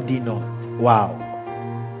stop thee not. Wow.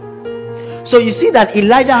 So you see that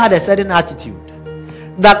Elijah had a certain attitude,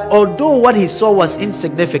 that although what he saw was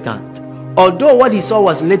insignificant, although what he saw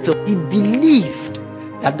was little, he believed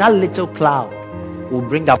that that little cloud will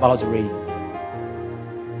bring about rain.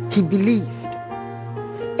 He believed.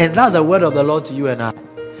 And that's the word of the Lord to you and I,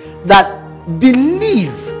 that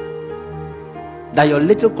believe that your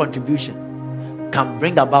little contribution can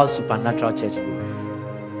bring about supernatural church growth.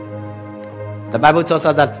 The Bible tells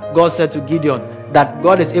us that God said to Gideon that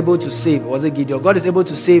God is able to save. Was it Gideon? God is able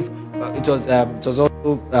to save. It was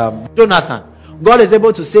also Jonathan. God is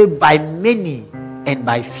able to save by many and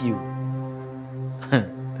by few.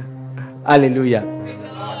 Hallelujah.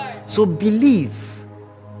 So believe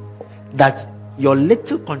that your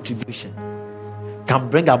little contribution can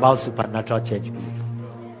bring about supernatural church growth.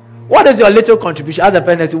 What is your little contribution? As a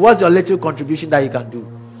parent, what's your little contribution that you can do?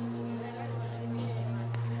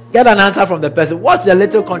 Get an answer from the person. What's the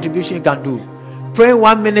little contribution you can do? Praying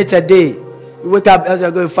 1 minute a day. You wake up as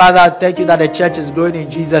you're going, Father, thank you that the church is growing in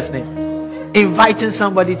Jesus' name. Inviting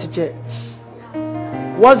somebody to church.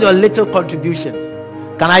 What's your little contribution?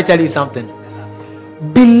 Can I tell you something?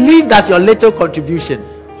 Believe that your little contribution.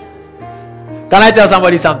 Can I tell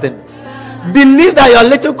somebody something? Believe that your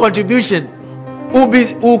little contribution will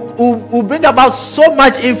bring about so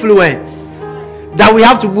much influence that we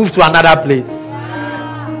have to move to another place.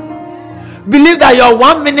 Believe that your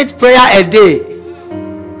 1 minute prayer a day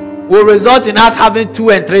will result in us having 2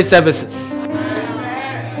 and 3 services.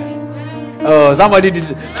 Oh, somebody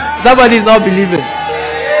is not believing.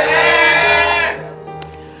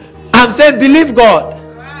 I'm saying believe God.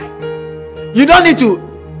 You don't need to.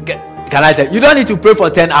 Can I tell you? You don't need to pray for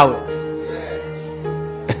 10 hours.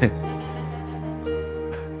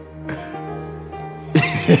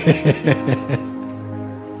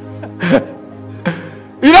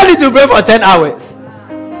 You don't need to pray for 10 hours.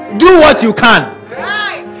 Do what you can.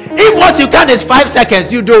 If what you can is 5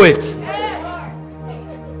 seconds, you do it.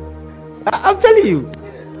 I'm telling you.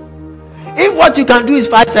 If what you can do is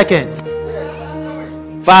 5 seconds.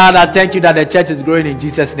 Father, thank you that the church is growing in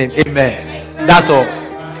Jesus' name. Amen. That's all.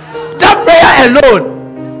 That prayer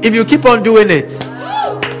alone, if you keep on doing it,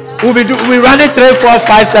 we'll run it 3, 4,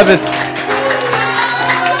 5 services.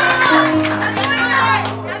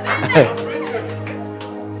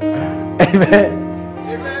 Amen.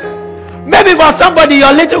 Maybe for somebody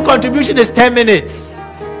your little contribution is 10 minutes.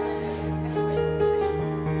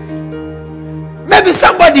 Maybe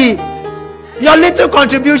somebody your little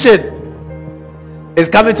contribution is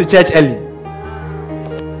coming to church early.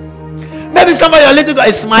 Maybe somebody your little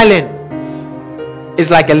is smiling. It's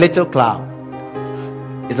like a little cloud.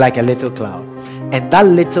 It's like a little cloud. And that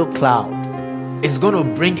little cloud is going to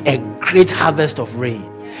bring a great harvest of rain.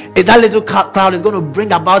 And that little cloud is going to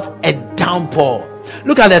bring about a downpour.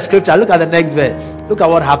 Look at the scripture. Look at the next verse. Look at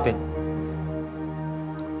what happened.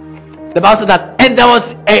 The Bible said that, and there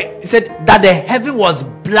was it said that the heaven was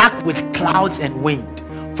black with clouds and wind.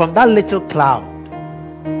 From that little cloud,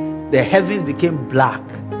 the heavens became black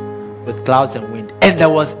with clouds and wind, and there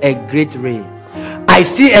was a great rain. I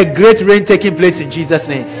see a great rain taking place in Jesus'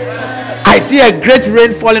 name. I see a great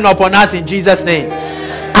rain falling upon us in Jesus' name.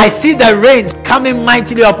 I see the rains coming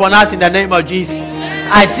mightily upon us in the name of Jesus.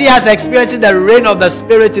 I see us experiencing the rain of the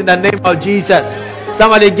Spirit in the name of Jesus.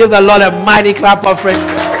 Somebody give the Lord a mighty clap offering.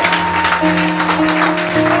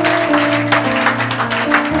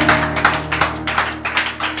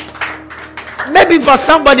 Maybe for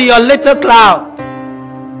somebody your little cloud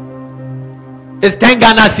is 10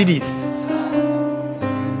 Ghana cedis.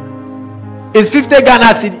 It's 50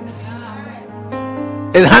 Ghana cedis.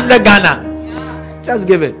 It's 100 Ghana. Just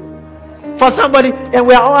give it. For somebody, and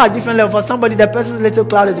we are all at different levels. For somebody, the person's little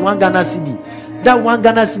cloud is 1 Ghana cedi. That 1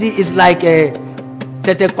 Ghana cedi is like a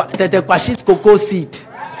tete kwashis cocoa seed.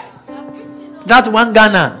 That's 1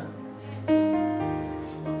 Ghana.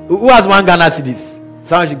 Who has 1 Ghana cedis?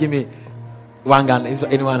 Someone should give me 1 Ghana. If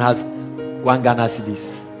anyone has 1 Ghana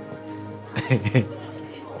cedis.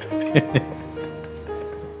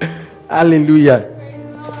 Hallelujah.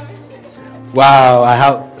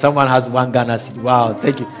 Wow, someone has 1 Ghana cedi. Wow,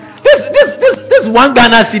 thank you. This 1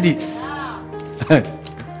 Ghana cedis.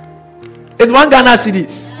 It's 1 Ghana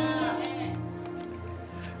cedis.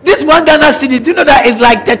 This 1 Ghana cedi, do you know that it's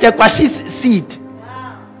like tete kwashis seed?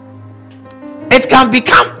 It can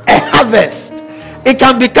become a harvest. It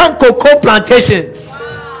can become cocoa plantations.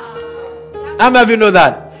 How many of you know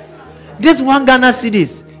that? This 1 Ghana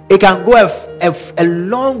cedis, it can go a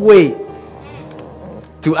long way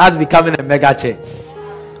to us becoming a mega church.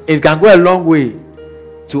 It can go a long way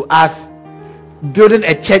to us building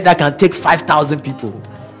a church that can take 5,000 people.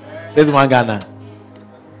 This 1 Ghana.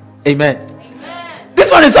 Amen. This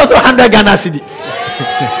one is also 100 Ghana cedis.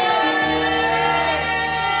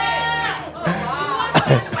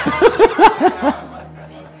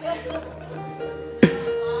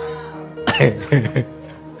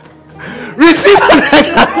 Receive 100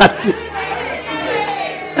 Ghana cedis.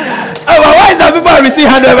 Oh, but why is that people receive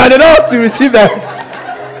 100 but they don't want to receive them?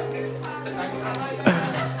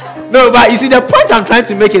 No, but you see, the point I'm trying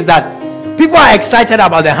to make is that people are excited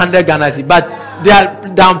about the 100 Ghana cedis, but they are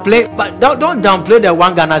downplay. But don't downplay the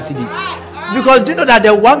 1 Ghana cedis, because do you know that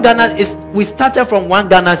the 1 Ghana is, we started from 1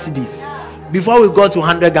 Ghana cedis before we got to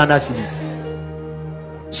 100 Ghana cedis.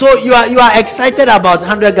 So you are excited about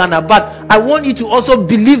 100 Ghana, but I want you to also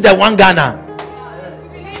believe the 1 Ghana.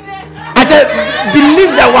 I said,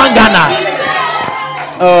 believe the 1 Ghana.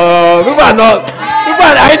 People are not.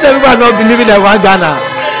 I said people are not believing the 1 Ghana.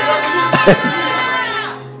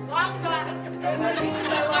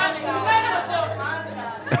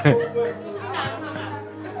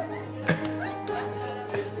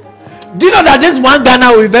 Do you know that this 1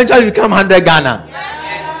 Ghana will eventually become 100 Ghana?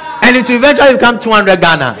 And it will eventually become 200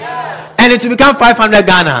 Ghana. And it will become 500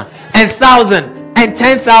 Ghana. And 1,000. And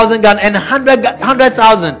 10,000 Ghana. And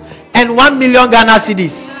 100,000. And 1 million Ghana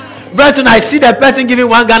cedis. Very soon I see the person giving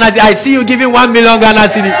 1 Ghana cedi. I see you giving 1 million Ghana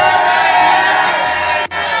cedis.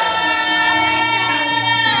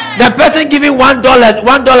 The person giving $1.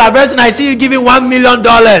 Very soon I see you giving $1 million.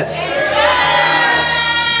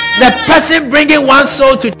 The person bringing one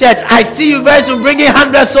soul to church, I see you very soon bringing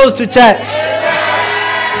 100 souls to church.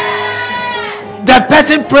 The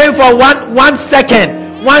person praying for one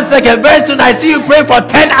second, very soon I see you praying for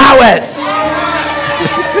 10 hours.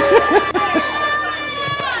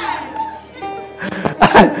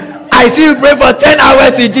 I see you pray for 10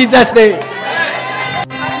 hours in Jesus' name.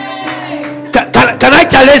 Can I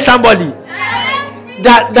challenge somebody?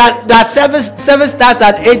 That service starts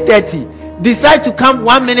at 8:30. Decide to come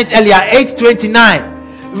 1 minute earlier, 8:29.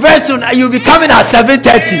 Very soon you'll be coming at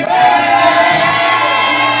 7:30.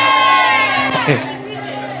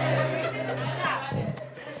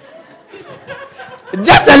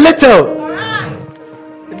 Just a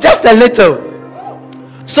little.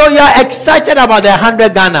 So you're excited about the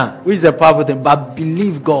 100 Ghana, which is a powerful thing, but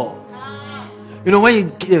believe God. You know, when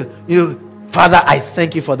you give, Father, I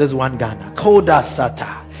thank you for this 1 Ghana. Koda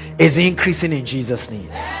Sata is increasing in Jesus' name.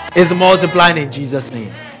 Is multiplying in Jesus'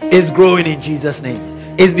 name. Is growing in Jesus' name.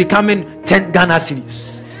 Is becoming 10 Ghana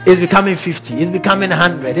cities. Is becoming 50. Is becoming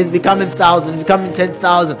 100. Is becoming 1,000. Is becoming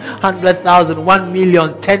 10,000. 100,000. 1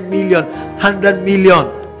 million. 10 million. 100 million.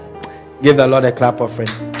 Give the Lord a clap offering.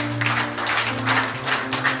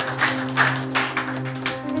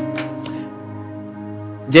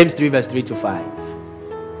 James 3 verse 3 to 5.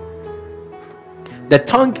 The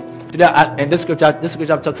tongue, and this scripture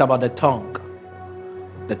talks about the tongue.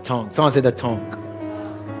 The tongue. Someone say the tongue.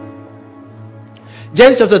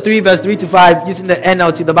 James chapter 3 verse 3 to 5, using the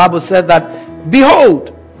NLT, the Bible said that,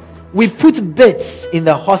 behold, we put bits in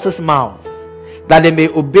the horse's mouth that they may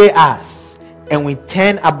obey us, and we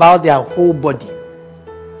turn about their whole body.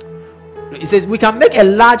 It says we can make a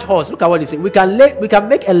large horse. Look at what it says. We can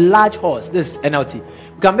make a large horse. This NLT.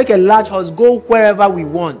 We can make a large horse go wherever we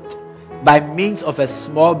want by means of a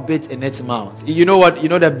small bit in its mouth. You know what? You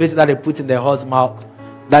know the bits that they put in the horse's mouth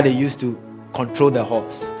that they used to control the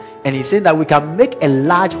horse. And he's saying that we can make a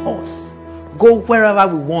large horse go wherever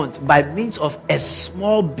we want by means of a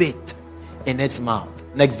small bit in its mouth.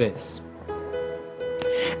 Next verse.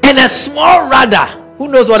 And a small rudder. Who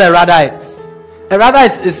knows what a rudder is? A rudder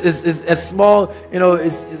is a small,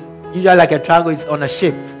 it's usually like a triangle. It's on a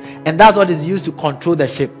ship. And that's what is used to control the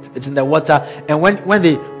ship. It's in the water. And when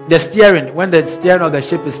the steering of the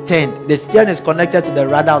ship is turned, the steering is connected to the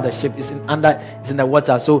rudder of the ship. It's in the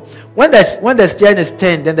water. So when the steering is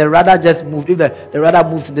turned, then the rudder just moves. If the rudder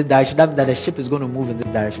moves in this direction, that means that the ship is going to move in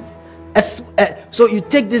this direction. So you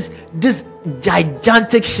take this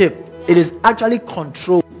gigantic ship. It is actually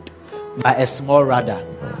controlled by a small rudder.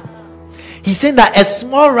 He's saying that a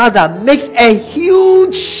small rudder makes a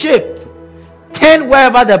huge ship turn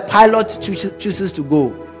wherever the pilot chooses to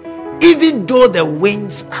go, even though the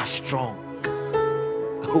winds are strong.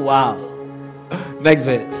 Wow. Next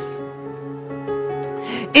verse.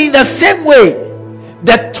 In the same way,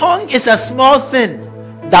 the tongue is a small thing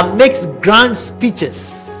that makes grand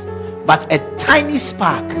speeches, but a tiny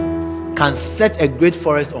spark can set a great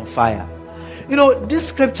forest on fire. This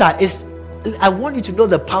scripture is, I want you to know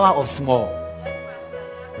the power of small.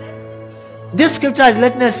 This scripture is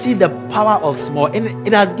letting us see the power of small, and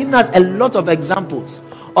it has given us a lot of examples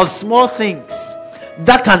of small things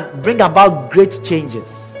that can bring about great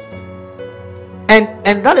changes.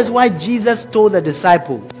 And that is why Jesus told the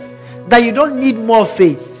disciples that you don't need more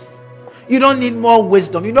faith, you don't need more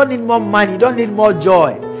wisdom, you don't need more money, you don't need more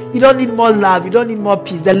joy, you don't need more love, you don't need more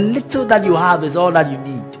peace. The little that you have is all that you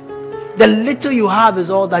need. The little you have is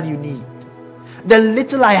all that you need. The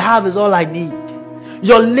little I have is all I need.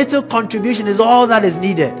 Your little contribution is all that is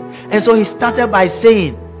needed. And so he started by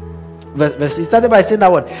saying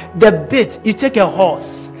that what? The bit, you take a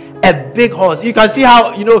horse, a big horse. You can see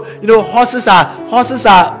how, horses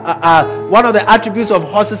are one of the attributes of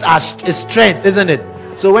horses is strength, isn't it?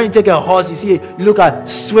 So when you take a horse, you look at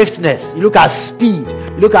swiftness, you look at speed,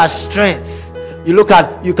 you look at strength, you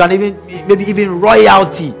can even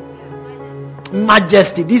royalty,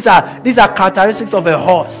 majesty. These are characteristics of a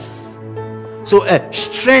horse. So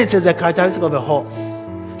strength is a characteristic of a horse.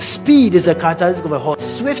 Speed is a characteristic of a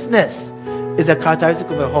horse. Swiftness is a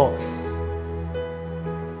characteristic of a horse.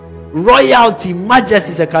 Royalty,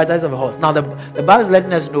 majesty is a characteristic of a horse. Now the Bible is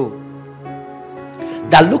letting us know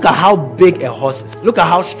that look at how big a horse is. Look at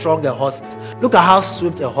how strong a horse is. Look at how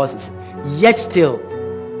swift a horse is. Yet still,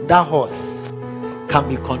 that horse can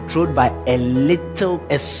be controlled by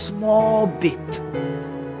a small bit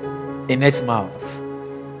in its mouth.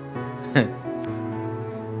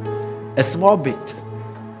 A small bit.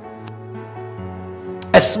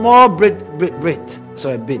 A small bit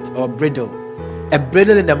or bridle. A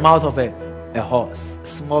bridle in the mouth of a horse. A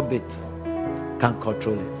small bit can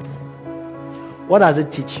control it. What does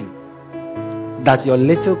it teach you? that your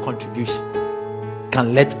little contribution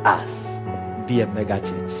can let us be a mega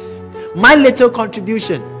church. My little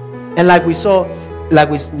contribution, and like we saw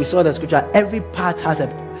the scripture, every part has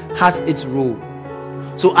its role.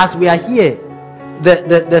 So as we are here,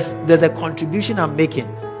 there's a contribution I'm making,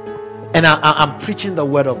 and I'm preaching the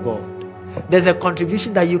word of God. There's a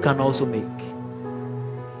contribution that you can also make.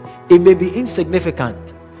 It may be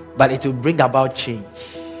insignificant, but it will bring about change.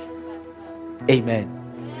 Amen.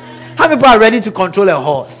 How many people are ready to control a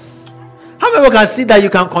horse? How many people can see that you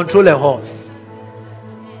can control a horse?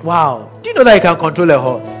 Wow. Do you know that you can control a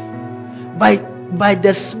horse? By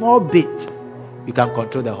the small bit, you can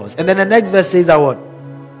control the horse. And then the next verse says that what?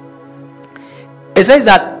 It says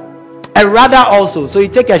that a rudder also. So you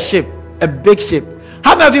take a ship, a big ship.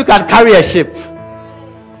 How many of you can carry a ship?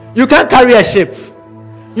 You can't carry a ship.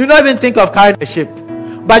 You don't even think of carrying a ship.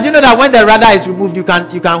 But you know that when the rudder is removed, you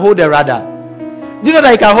can hold the rudder. Do you know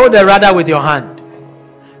that you can hold the rudder with your hand?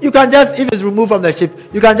 You can just, if it's removed from the ship,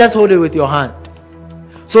 you can just hold it with your hand.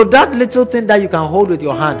 So that little thing that you can hold with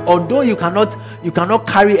your hand, although you cannot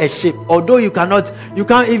carry a ship, although you can't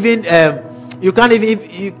even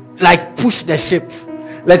like push the ship.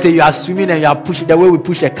 Let's say you are swimming and you are pushing the way we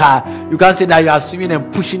push a car. You can't say that you are swimming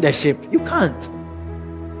and pushing the ship. You can't.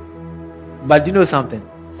 But do you know something?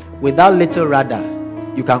 With that little rudder,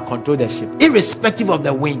 you can control the ship, irrespective of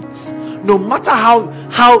the winds. No matter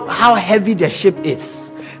how heavy the ship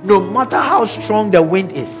is, no matter how strong the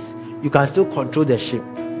wind is, you can still control the ship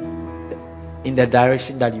in the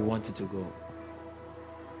direction that you want it to go.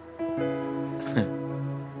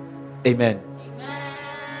 Amen.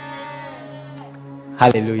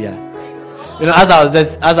 Hallelujah. You know, as I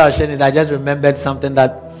was sharing it, I just remembered something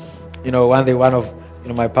that, one day one of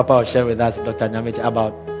my papa was sharing with us, Dr. Nyamich,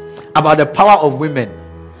 about the power of women.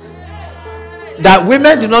 That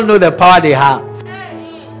women do not know the power they have.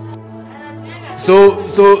 So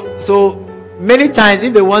many times,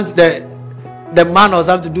 if they want the man or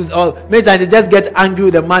something to do, many times they just get angry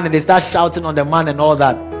with the man and they start shouting on the man and all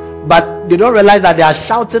that. But they don't realize that they are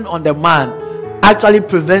shouting on the man actually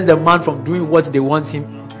prevents the man from doing what they want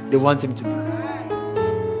him to do.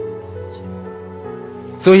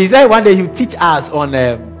 So he said one day he'll teach us on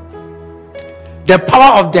the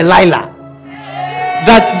power of Delilah.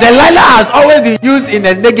 That Delilah has always been used in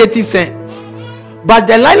a negative sense. But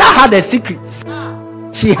Delilah had a secret.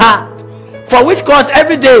 She had. For which cause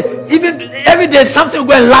every day something will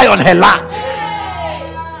go and lie on her laps.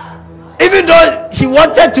 Even though she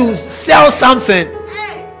wanted to sell something,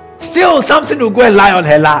 still something will go and lie on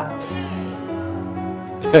her laps.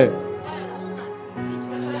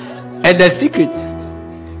 And the secret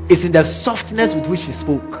is in the softness with which she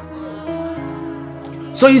spoke.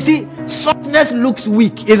 So you see, softness looks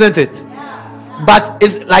weak, isn't it? But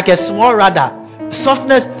it's like a small rudder.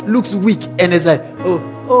 Softness looks weak and it's like,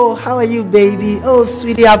 oh, how are you, baby? Oh,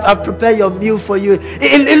 sweetie, I've prepared your meal for you.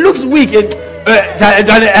 It looks weak.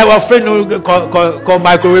 Our friend call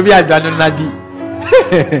microwave.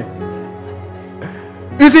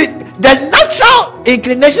 You see, the natural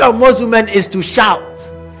inclination of most women is to shout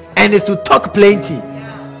and is to talk plenty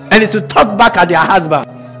and is to talk back at their husbands.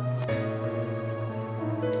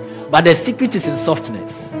 But the secret is in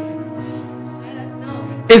softness.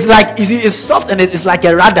 It's like, you see, it's soft and it's like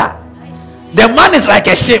a rudder. The man is like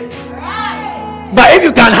a ship. But if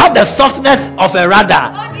you can have the softness of a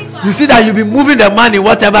rudder, you see that you'll be moving the man in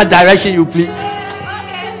whatever direction you please.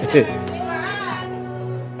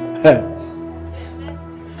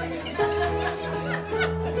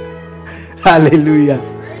 Hallelujah.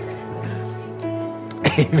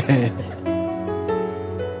 Amen.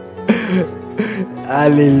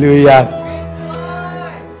 Hallelujah.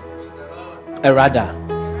 A rudder.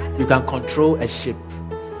 You can control a ship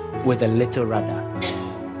with a little rudder.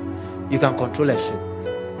 You can control a ship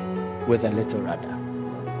with a little rudder.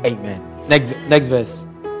 Amen. Next verse.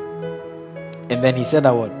 And then he said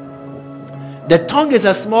that word. The tongue is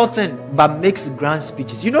a small thing, but makes grand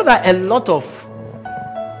speeches. You know that a lot of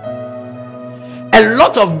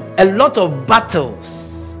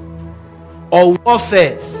battles or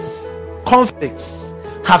warfares, conflicts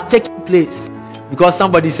have taken place because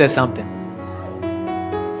somebody said something.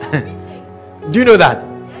 Do you know that?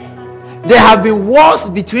 There have been wars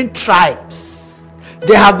between tribes.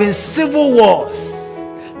 There have been civil wars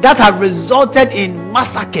that have resulted in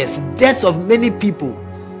massacres, deaths of many people,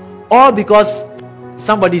 all because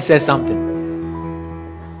somebody said something.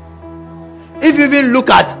 If you even look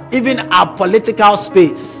at even our political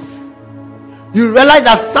space, you realize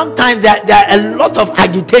that sometimes there are a lot of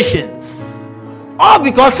agitations, all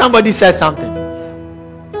because somebody said something.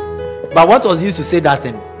 But what was used to say that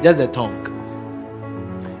thing? Just the tongue.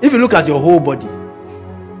 If you look at your whole body,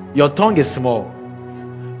 your tongue is small,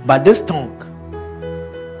 but this tongue,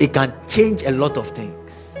 it can change a lot of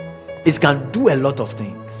things. It can do a lot of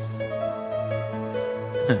things.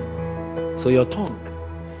 So your tongue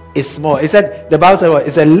is small. It said, the Bible said, what?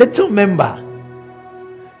 It's a little member.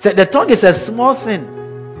 It said the tongue is a small thing,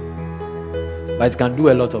 but it can do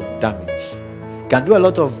a lot of damage. It can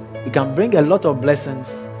bring a lot of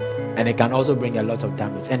blessings, and it can also bring a lot of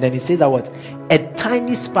damage. And then he says that what? A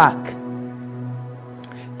tiny spark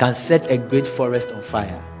can set a great forest on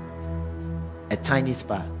fire. A tiny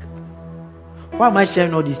spark. Why am I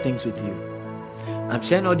sharing all these things with you? I'm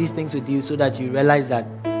sharing all these things with you so that you realize that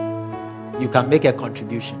you can make a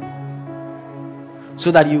contribution. So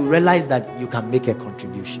that you realize that you can make a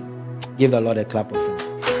contribution. Give the Lord a clap of hands.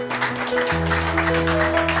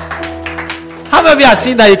 How many of you have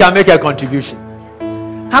seen that you can make a contribution?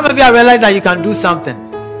 How many of you have realized that you can do something?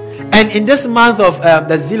 And in this month of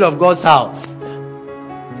the zeal of God's house,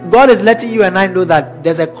 God is letting you and I know that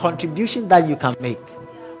there's a contribution that you can make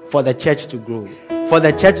for the church to grow, for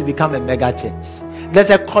the church to become a mega church. There's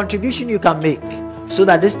a contribution you can make so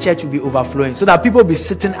that this church will be overflowing, so that people will be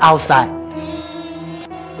sitting outside.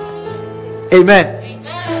 Amen.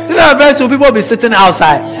 You know, very soon people will be sitting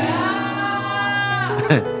outside.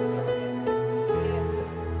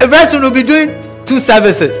 Very soon we'll be doing 2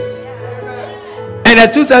 services, and the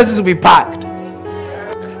 2 services will be packed.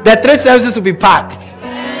 The 3 services will be packed.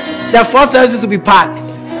 The 4 services will be packed.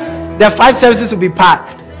 The 5 services will be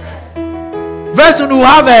packed. Very soon we'll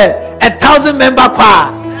have a 1,000-member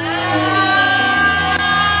choir.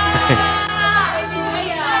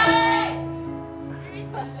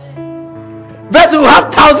 Very soon we'll have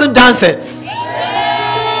 1,000 dancers.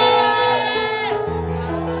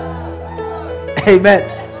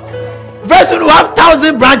 Amen. Very soon we'll have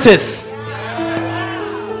 1,000 branches.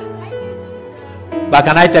 But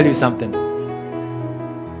can I tell you something?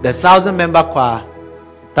 The 1,000-member choir,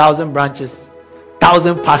 1,000 branches,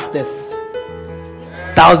 1,000 pastors,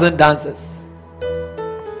 1,000 dancers.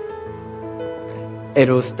 It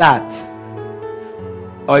will start,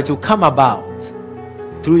 or it will come about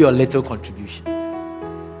through your little contribution.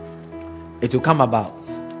 It will come about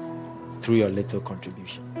through your little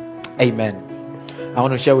contribution. Amen. I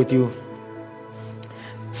want to share with you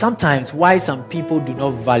sometimes why some people do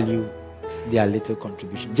not value their little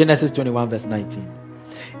contribution. Genesis 21 verse 19.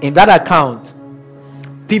 In that account,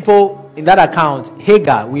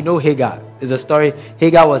 Hagar, we know Hagar is a story.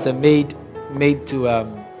 Hagar was a maid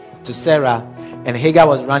to Sarah, and Hagar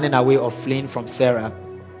was running away or fleeing from Sarah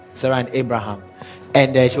and Abraham,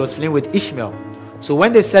 and she was fleeing with Ishmael. So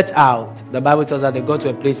when they set out, the Bible tells us they got to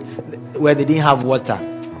a place where they didn't have water.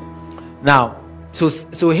 Now,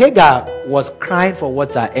 so Hagar was crying for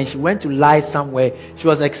water, and she went to lie somewhere. She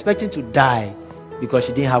was expecting to die because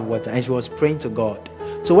she didn't have water, and she was praying to God.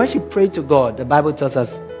 So when she prayed to God, the Bible tells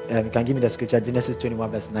us, you can give me the scripture, Genesis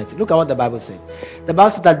 21 verse 19. Look at what the Bible says. The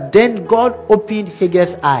Bible says that then God opened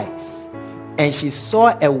Hagar's eyes, and she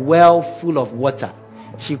saw a well full of water.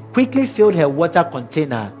 She quickly filled her water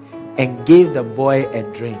container and gave the boy a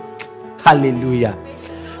drink. Hallelujah.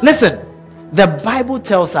 Listen, the Bible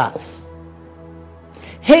tells us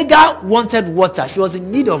Hagar wanted water. She was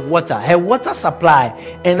in need of water. Her water supply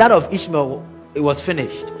and that of Ishmael, it was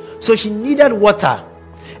finished. So she needed water.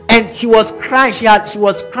 And she was crying. She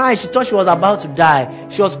was crying. She thought she was about to die.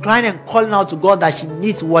 She was crying and calling out to God that she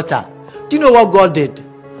needs water. Do you know what God did? Do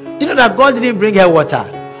you know that God didn't bring her water?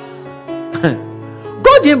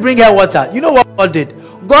 God didn't bring her water. You know what God did?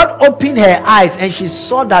 God opened her eyes and she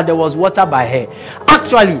saw that there was water by her.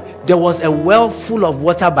 Actually, there was a well full of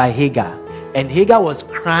water by Hagar. And Hagar was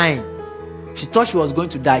crying. She thought she was going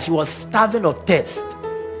to die. She was starving of thirst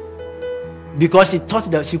because she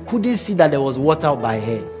thought that she couldn't see that there was water by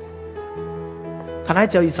her. Can I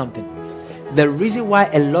tell you something? The reason why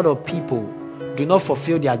a lot of people do not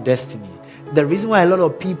fulfill their destiny, the reason why a lot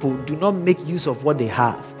of people do not make use of what they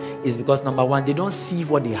have, is because number one, they don't see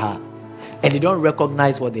what they have, and they don't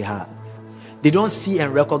recognize what they have. They don't see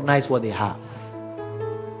and recognize what they have.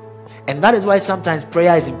 And that is why sometimes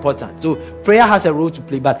prayer is important. So prayer has a role to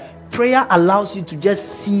play, but prayer allows you to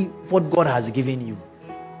just see what God has given you.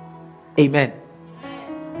 Amen.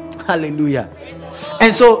 Hallelujah.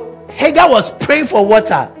 And so Hagar was praying for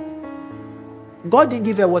water. God didn't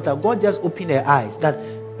give her water. God just opened her eyes. Do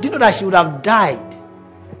you know that she would have died?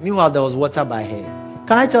 Meanwhile, there was water by her.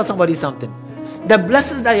 Can I tell somebody something? The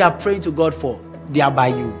blessings that you are praying to God for, they are by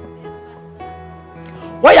you.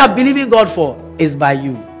 What you are believing God for is by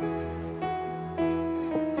you.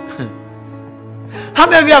 How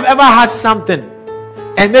many of you have ever had something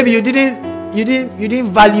and maybe you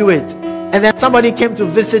didn't value it, and then somebody came to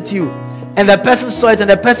visit you, and the person saw it, and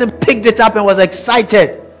the person picked it up and was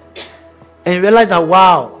excited, and you realized that,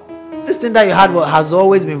 wow, this thing that you had has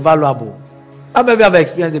always been valuable. How maybe I've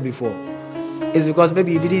experienced it before? It's because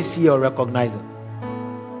maybe you didn't see or recognize it.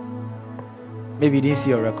 Maybe you didn't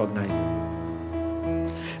see or recognize it.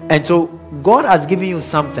 And so God has given you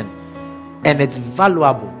something, and it's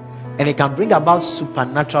valuable, and it can bring about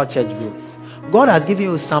supernatural church growth. God has given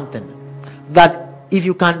you something that if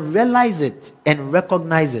you can realize it and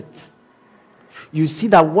recognize it, you see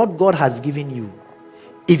that what God has given you,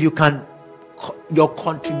 if you can, your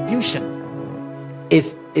contribution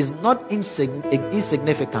is not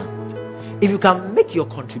insignificant. If you can make your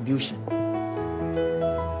contribution,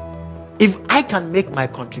 if I can make my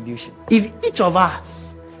contribution, if each of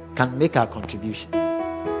us can make our contribution,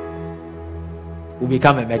 we'll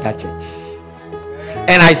become a mega church.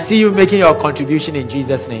 And I see you making your contribution in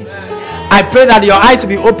Jesus' name. I pray that your eyes will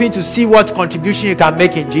be open to see what contribution you can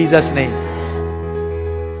make in Jesus' name.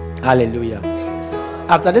 Hallelujah.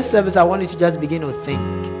 After this service, I want you to just begin to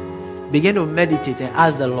think, begin to meditate and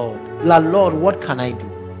ask the Lord, Lord, what can I do?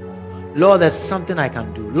 Lord, there's something I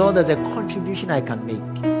can do. Lord, there's a contribution I can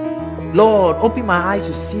make. Lord, open my eyes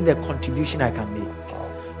to see the contribution I can make.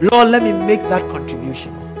 Lord, let me make that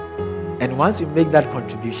contribution. And once you make that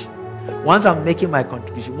contribution, once I'm making my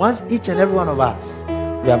contribution, once each and every one of us,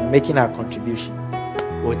 we are making our contribution,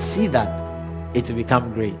 we'll see that it will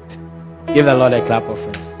become great. Give the Lord a clap of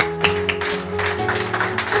praise.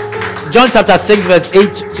 John chapter 6 verse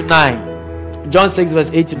 8 to 9. John 6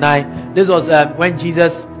 verse 8 to 9. This was when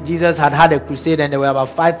Jesus had a crusade, and there were about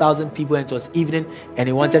 5,000 people, and it was evening, and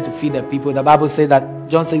he wanted to feed the people. The Bible says that,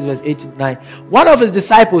 John 6 verse 8 to 9. One of his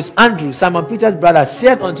disciples, Andrew, Simon Peter's brother,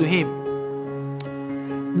 said unto him,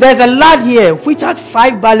 there's a lad here which had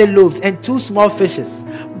 5 barley loaves and 2 small fishes.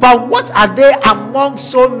 But what are they among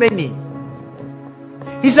so many?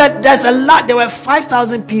 He said, there's a lad, there were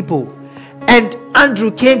 5,000 people. And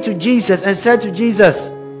Andrew came to Jesus and said to Jesus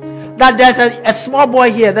that there's a small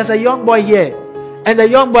boy here, there's a young boy here. And the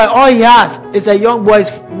young boy, all he has is a young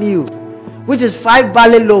boy's meal, which is 5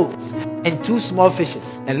 barley loaves and 2 small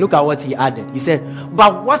fishes. And look at what he added. He said,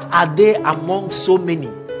 but what are they among so many?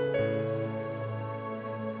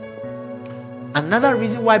 Another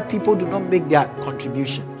reason why people do not make their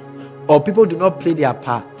contribution, or people do not play their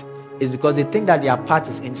part, is because they think that their part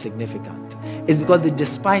is insignificant. It's because they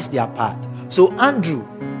despise their part. So Andrew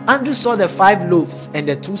saw the 5 loaves and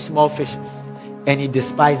the 2 small fishes, and he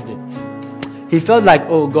despised it. He felt like,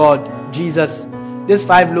 oh God, Jesus, these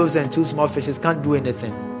 5 loaves and 2 small fishes can't do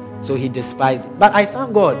anything. So he despised it. But I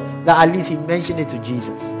thank God that at least he mentioned it to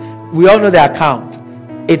Jesus. We all know the account.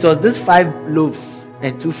 It was these 5 loaves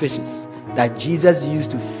and 2 fishes that Jesus used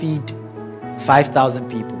to feed 5,000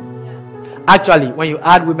 people. Actually, when you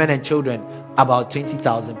add women and children, about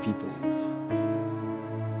 20,000 people.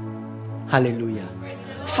 Hallelujah.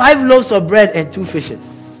 5 loaves of bread and 2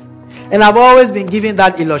 fishes. And I've always been giving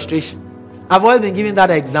that illustration. I've always been giving that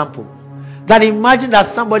example. That imagine that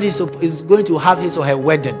somebody is going to have his or her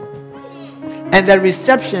wedding, and the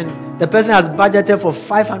reception, the person has budgeted for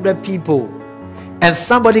 500 people, and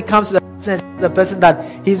somebody comes to the person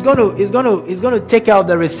that he's going to take care of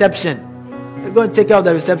the reception. He's going to take care of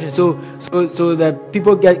the reception. So the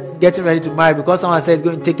people getting ready to marry, because someone says he's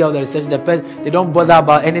going to take care of the reception, they don't bother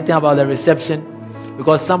about anything about the reception,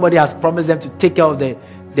 because somebody has promised them to take care of the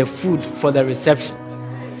food for the reception.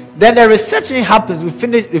 Then the reception happens. We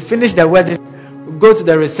finish the wedding. We go to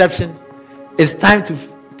the reception. It's time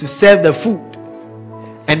to serve the food.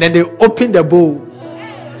 And then they open the bowl.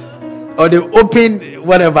 Or they open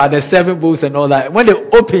whatever, the 7 bowls and all that. When they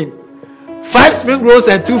open, 5 spring rolls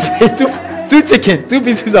and 2 chicken, 2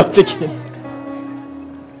 pieces of chicken.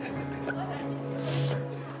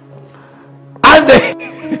 As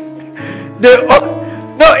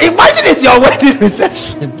no, imagine it's your wedding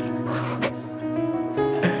reception.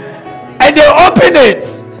 And they open it,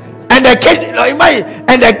 and the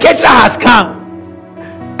caterer has come,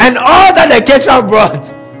 and all that the caterer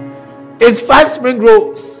brought is 5 spring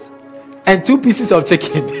rolls and 2 pieces of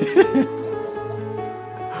chicken.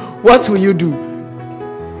 What will you do?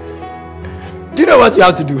 Do you know what you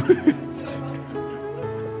have to do?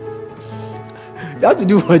 You have to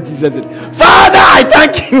do what Jesus said. Father, I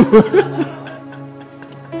thank you.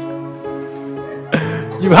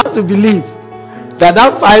 You have to believe that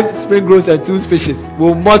 5 spring rolls and 2 fishes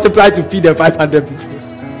will multiply to feed the 500 people.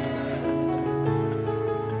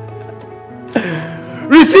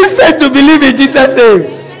 Receive faith to believe in Jesus'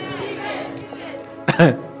 name.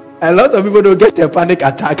 A lot of people don't get a panic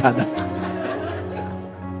attack at that.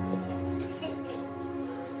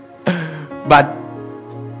 But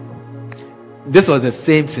This was the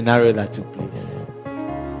same scenario that took place.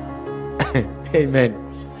 Amen.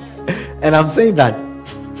 And I'm saying that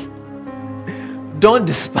don't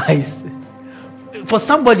despise. For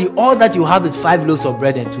somebody, all that you have is 5 loaves of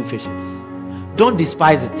bread and 2 fishes. Don't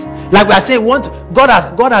despise it. Like we are saying,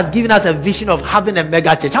 God has given us a vision of having a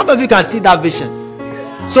mega church. How many of you can see that vision?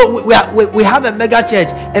 So we have a mega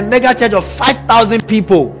church of 5,000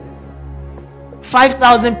 people.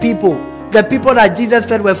 5,000 people. The people that Jesus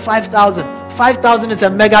fed were 5,000. 5,000 is a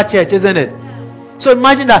mega church, isn't it? So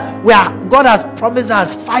imagine that God has promised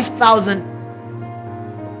us 5,000.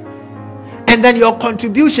 And then your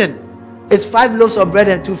contribution is 5 loaves of bread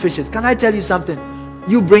and 2 fishes. Can I tell you something?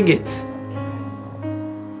 You bring it.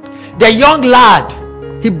 The young lad,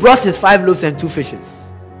 he brought his 5 loaves and 2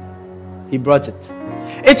 fishes. He brought it.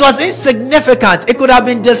 It was insignificant. It could have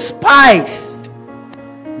been despised.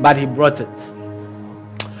 But he brought it.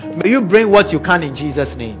 May you bring what you can in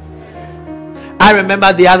Jesus' name. I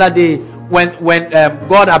remember the other day when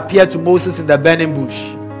God appeared to Moses in the burning bush.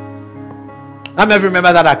 How many of you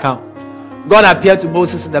remember that account? God appeared to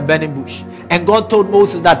Moses in the burning bush. And God told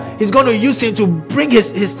Moses that he's going to use him to bring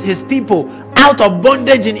his people out of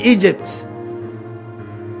bondage in Egypt.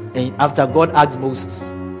 And after God asked Moses,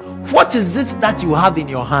 what is it that you have in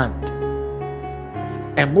your hand?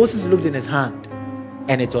 And Moses looked in his hand,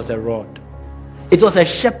 and it was a rod. It was a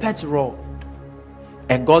shepherd's rod.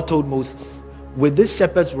 And God told Moses, with this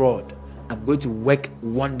shepherd's rod, I'm going to work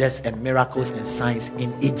wonders and miracles and signs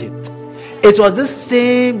in Egypt. It was this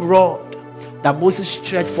same rod that Moses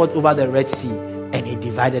stretched forth over the Red Sea, and he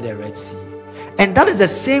divided the Red Sea. And that is the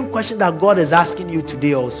same question that God is asking you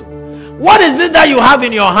today also. What is it that you have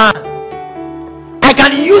in your hand? I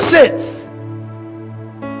can use it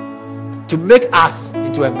to make us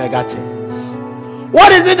into a mega church.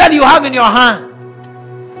 What is it that you have in your hand?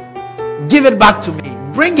 Give it back to me.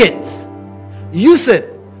 Bring it. Use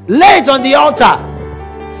it. Lay it on the altar.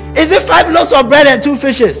 Is it 5 loaves of bread and 2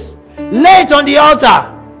 fishes? Lay it on the altar.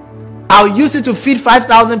 I'll use it to feed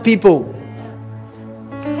 5,000 people.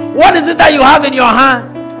 What is it that you have in your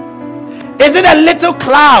hand? Is it a little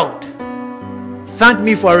cloud? Thank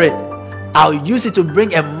me for it. I'll use it to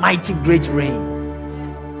bring a mighty great rain.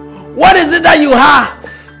 What is it that you have?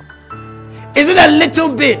 Is it a little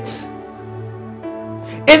bit?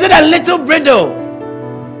 Is it a little bridle?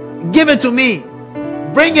 Give it to me.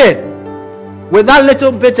 Bring it. With that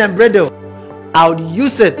little bit and bridle, I'll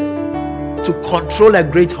use it to control a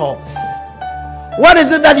great horse. What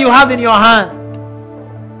is it that you have in your hand?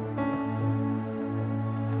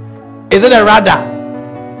 Is it a rudder?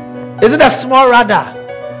 Is it a small rudder?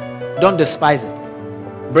 Don't despise it.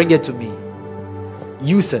 Bring it to me.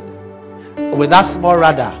 Use it. With that small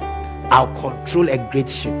rudder, I'll control a great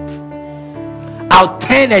ship. I'll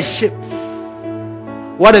turn a ship.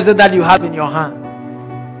 What is it that you have in your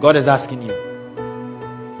hand? God is asking you.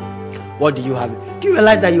 What do you have? Do you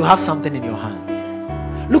realize that you have something in your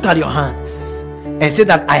hand? Look at your hands and say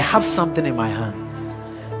that I have something in my hands.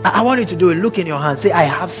 I want you to do it. Look in your hands. Say, I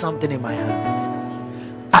have something in my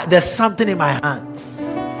hands. There's something in my hands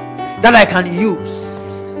that I can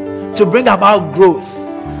use to bring about growth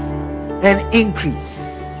and increase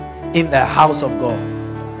in the house of God.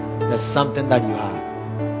 There's something that you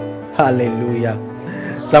have. Hallelujah.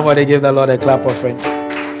 Somebody give the Lord a clap offering.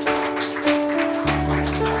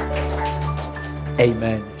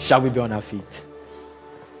 Amen. Shall we be on our feet?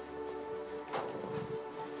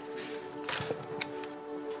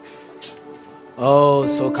 Oh,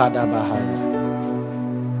 Sokada Bahaya.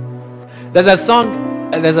 There's a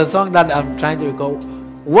song that I'm trying to recall.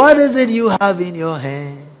 What is it you have in your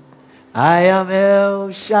hand? I am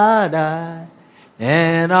El Shaddai,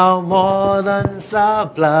 and I'll more than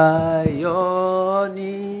supply your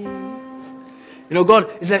needs. You know, God,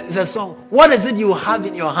 it's a song. What is it you have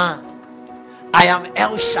in your hand? I am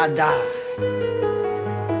El Shaddai,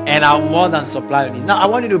 and I'll more than supply your needs. Now, I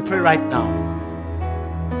want you to pray right now.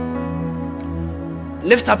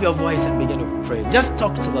 Lift up your voice and begin to pray. Just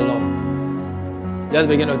talk to the Lord. Just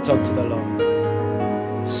begin to talk to the Lord.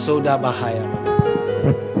 Soda Bahaya.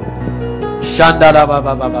 Shandara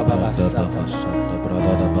Baba Baba Baba.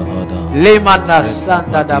 Lemana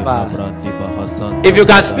Santa Daba. If you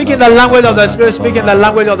can speak in the language of the Spirit, speak in the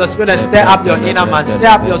language of the Spirit and stir up your inner man, stir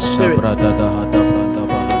up your spirit.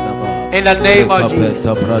 In the name of Jesus.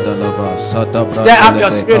 Stir up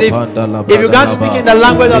your spirit. If you can't speak in the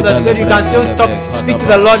language of the spirit, you can still speak to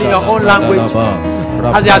the Lord in your own language.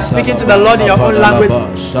 As you are speaking to the Lord in your own language,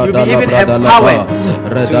 you'll be even empowered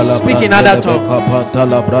to speak in other tongues.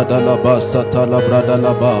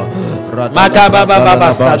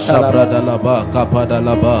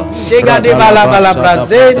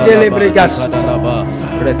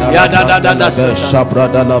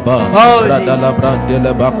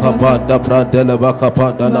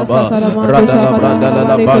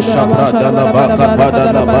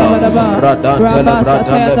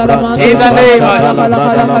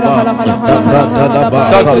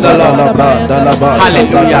 Talk to the Lord.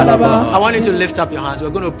 Hallelujah. I want you to lift up your hands.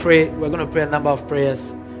 We're going to pray. We're going to pray a number of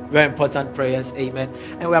prayers, very important prayers. Amen.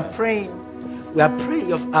 And we are praying.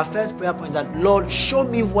 Our first prayer point is that, Lord, show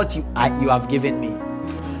me what you have given me.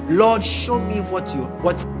 Lord, show me what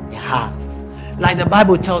I have. Like the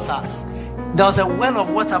Bible tells us, there was a well of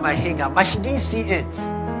water by Hagar, but she didn't see it.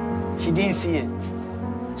 She didn't see it.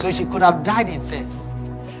 So she could have died in thirst.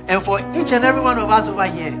 And for each and every one of us over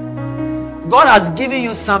here, God has given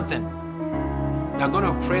you something. We are going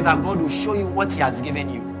to pray that God will show you what He has given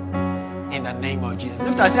you. In the name of Jesus.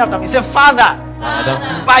 Lift up, say after me. Say, Father,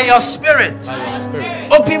 by your Spirit,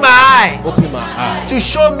 open my eyes, to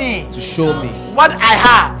show me what I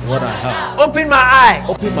have. Open my eyes,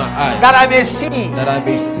 that I may see,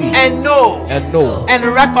 and know, and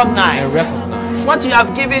recognize what you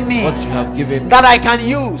have given me, that I can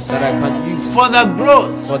use, for the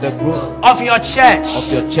growth of your church.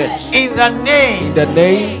 In the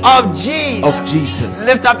name of Jesus.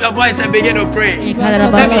 Lift up your voice and begin to pray.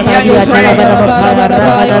 Let me hear you pray.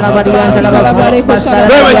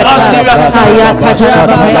 Pray with all seriousness.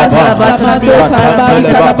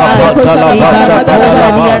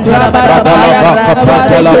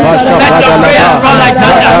 Let your prayers run like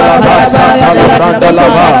thunder.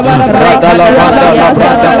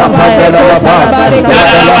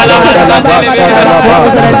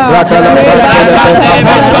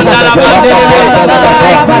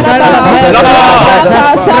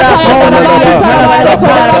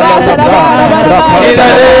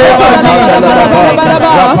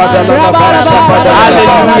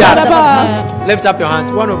 Hallelujah. Lift up your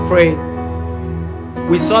hands. We want to pray.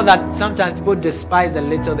 We saw that sometimes people despise the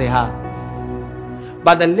little they have,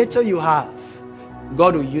 but the little you have,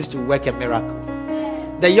 God will use to work a miracle.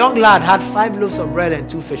 The young lad had 5 loaves of bread and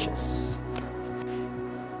 2 fishes.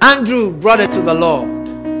 Andrew brought it to the Lord,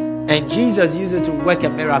 and Jesus used it to work a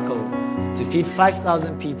miracle to feed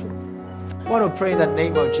 5,000 people. I want to pray in the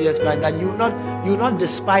name of Jesus Christ that you not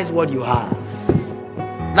despise what you have,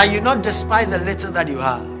 that you not despise the little that you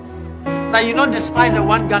have, that you not despise the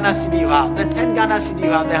 1 Ghana cedi you have, the 10 Ghana cedi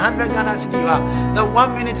you have, the 100 Ghana cedi you have, the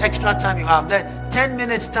 1 minute extra time you have, the 10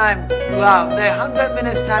 minutes time you have, the 100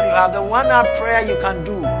 minutes time you have, the 1 hour prayer you can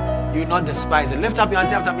do. You not despise it. Lift up your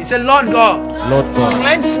hands after me. Say, Lord God,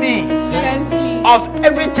 cleanse me of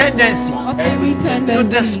every tendency to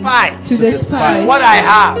despise what I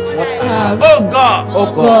have. Oh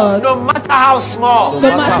God, no matter how small,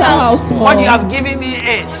 what you have given me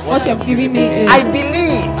is. I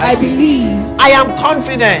believe. I am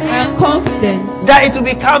confident that it will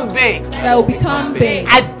become big.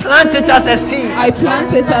 I plant it as a seed.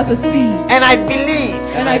 And I believe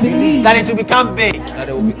that it will become big.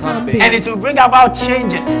 And it will bring about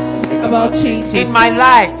changes in my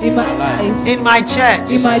life, in my church,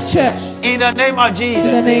 in the name of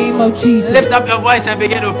Jesus. Lift up your voice and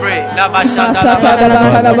begin to pray. Let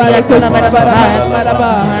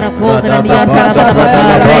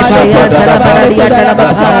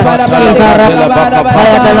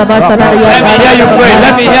me hear you pray.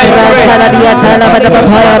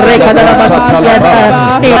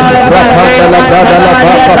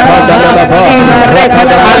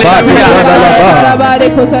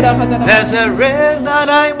 There's a race that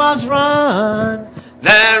I must run.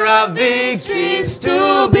 There are victories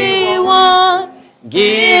to be won.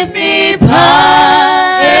 Give me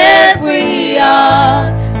power every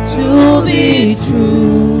hour to be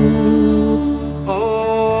true.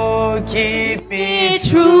 Oh, keep me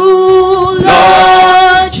true,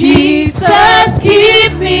 Lord Jesus,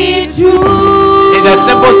 keep me true. It's a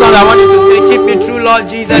simple song I want you to say. Keep me true, Lord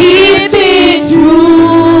Jesus. Keep me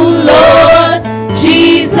true, Lord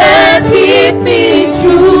Jesus, keep me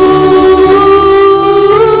true.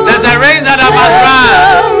 There's a race that I must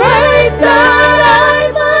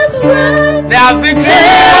run. There are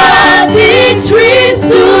victories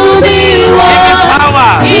to be won.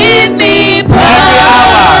 Give me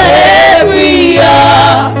power every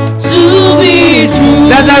hour to be true.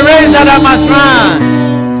 There's a race that I must run.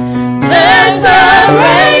 There's a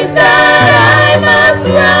race that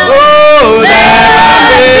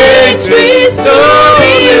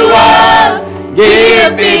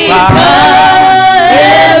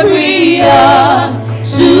every hour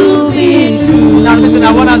to be true. Now listen,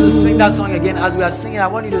 I want us to sing that song again. As we are singing, I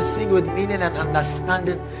want you to sing with meaning and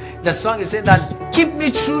understanding. The song is saying that, keep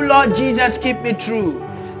me true, Lord Jesus, keep me true.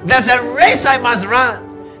 There's a race I must run.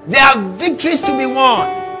 There are victories to be won.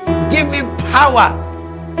 Give me power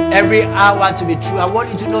every hour to be true. I want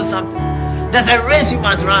you to know something. There's a race you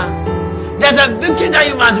must run. There's a victory that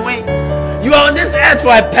you must win. You are on this earth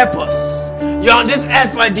for a purpose. You are on this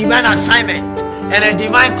earth for a divine assignment and a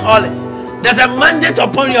divine calling. There's a mandate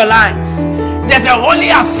upon your life. There's a holy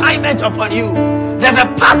assignment upon you. There's a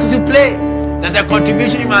part to play. There's a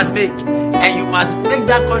contribution you must make. And you must make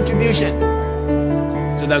that contribution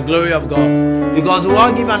to the glory of God. Because we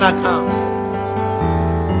all give an account.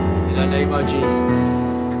 In the name of Jesus.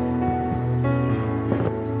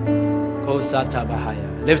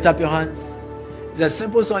 Lift up your hands. It's a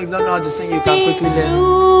simple song. If you don't know how to sing, you can quickly learn.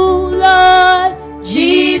 Lord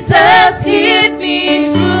Jesus, keep me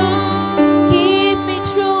true. Keep me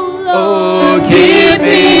true, Lord. Oh, keep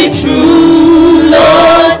me true,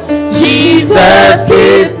 Lord Jesus,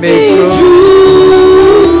 keep me true.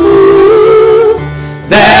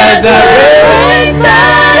 There's a race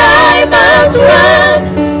that I must run.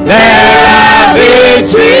 There are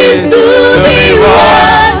victories to be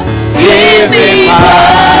won. Give me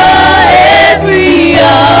power every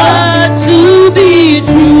hour to be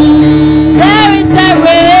true. There is a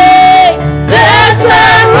race. There's a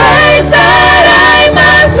race that I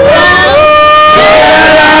must run.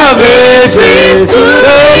 There are victories to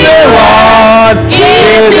be won.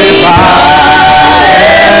 Give me power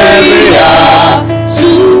every hour to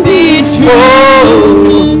be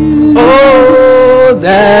true. Oh,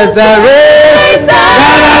 there's a race that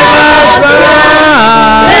I must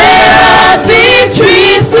run. There are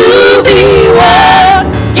victories to be won.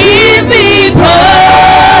 Give me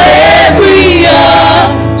power every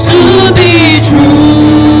hour to be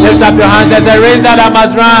true. Lift up your hands. There's a race that I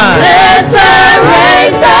must run. There's a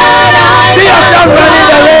race that I See yourself must running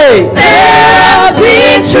the run. race. There are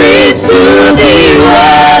victories to be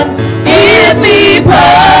won. Give me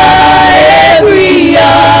power every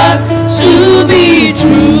hour to be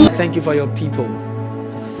true. Thank you for your people.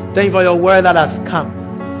 Thank you for your word that has come.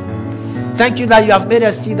 Thank you that you have made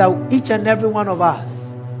us see that each and every one of us,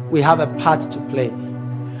 we have a part to play.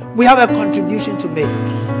 We have a contribution to make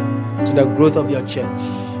to the growth of your church.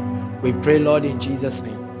 We pray, Lord, in Jesus'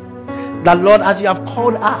 name, that, Lord, as you have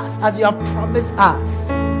called us, as you have promised us,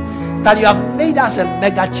 that you have made us a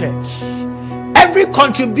mega church. Every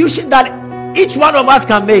contribution that each one of us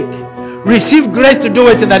can make, receive grace to do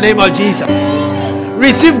it in the name of Jesus.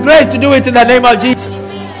 Receive grace to do it in the name of Jesus.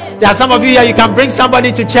 There are some of you here, you can bring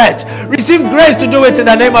somebody to church. Receive grace to do it in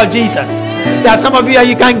the name of Jesus. There are some of you here,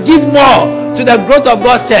 you can give more to the growth of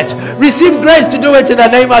God's church. Receive grace to do it in the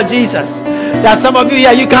name of Jesus. There are some of you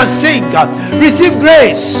here, you can sing. Receive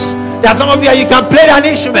grace. There are some of you here, you can play an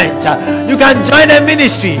instrument. You can join a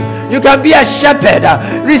ministry. You can be a shepherd.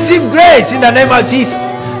 Receive grace in the name of Jesus.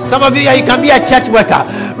 Some of you here, you can be a church worker.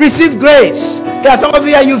 Receive grace. There are some of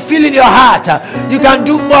you here, you feel in your heart, you can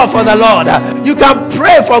do more for the Lord. You can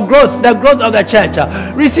pray for growth, the growth of the church.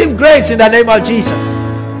 Receive grace in the name of Jesus.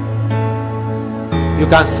 You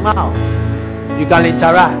can smile. You can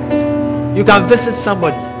interact. You can visit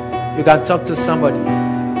somebody. You can talk to somebody.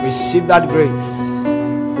 Receive that grace.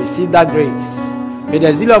 Receive that grace. May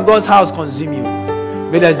the zeal of God's house consume you.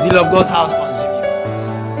 May the zeal of God's house consume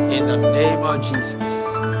you. In the name of Jesus.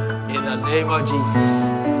 In the name of Jesus.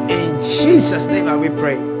 In Jesus' name I will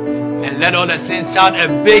pray. And let all the saints shout a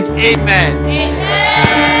big amen.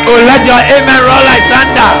 Amen. Oh, let your amen roll like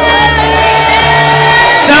thunder.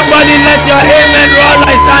 Somebody let your amen roll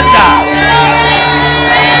like thunder.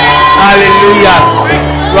 Hallelujah.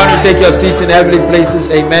 You want to take your seats in heavenly places.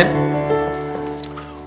 Amen.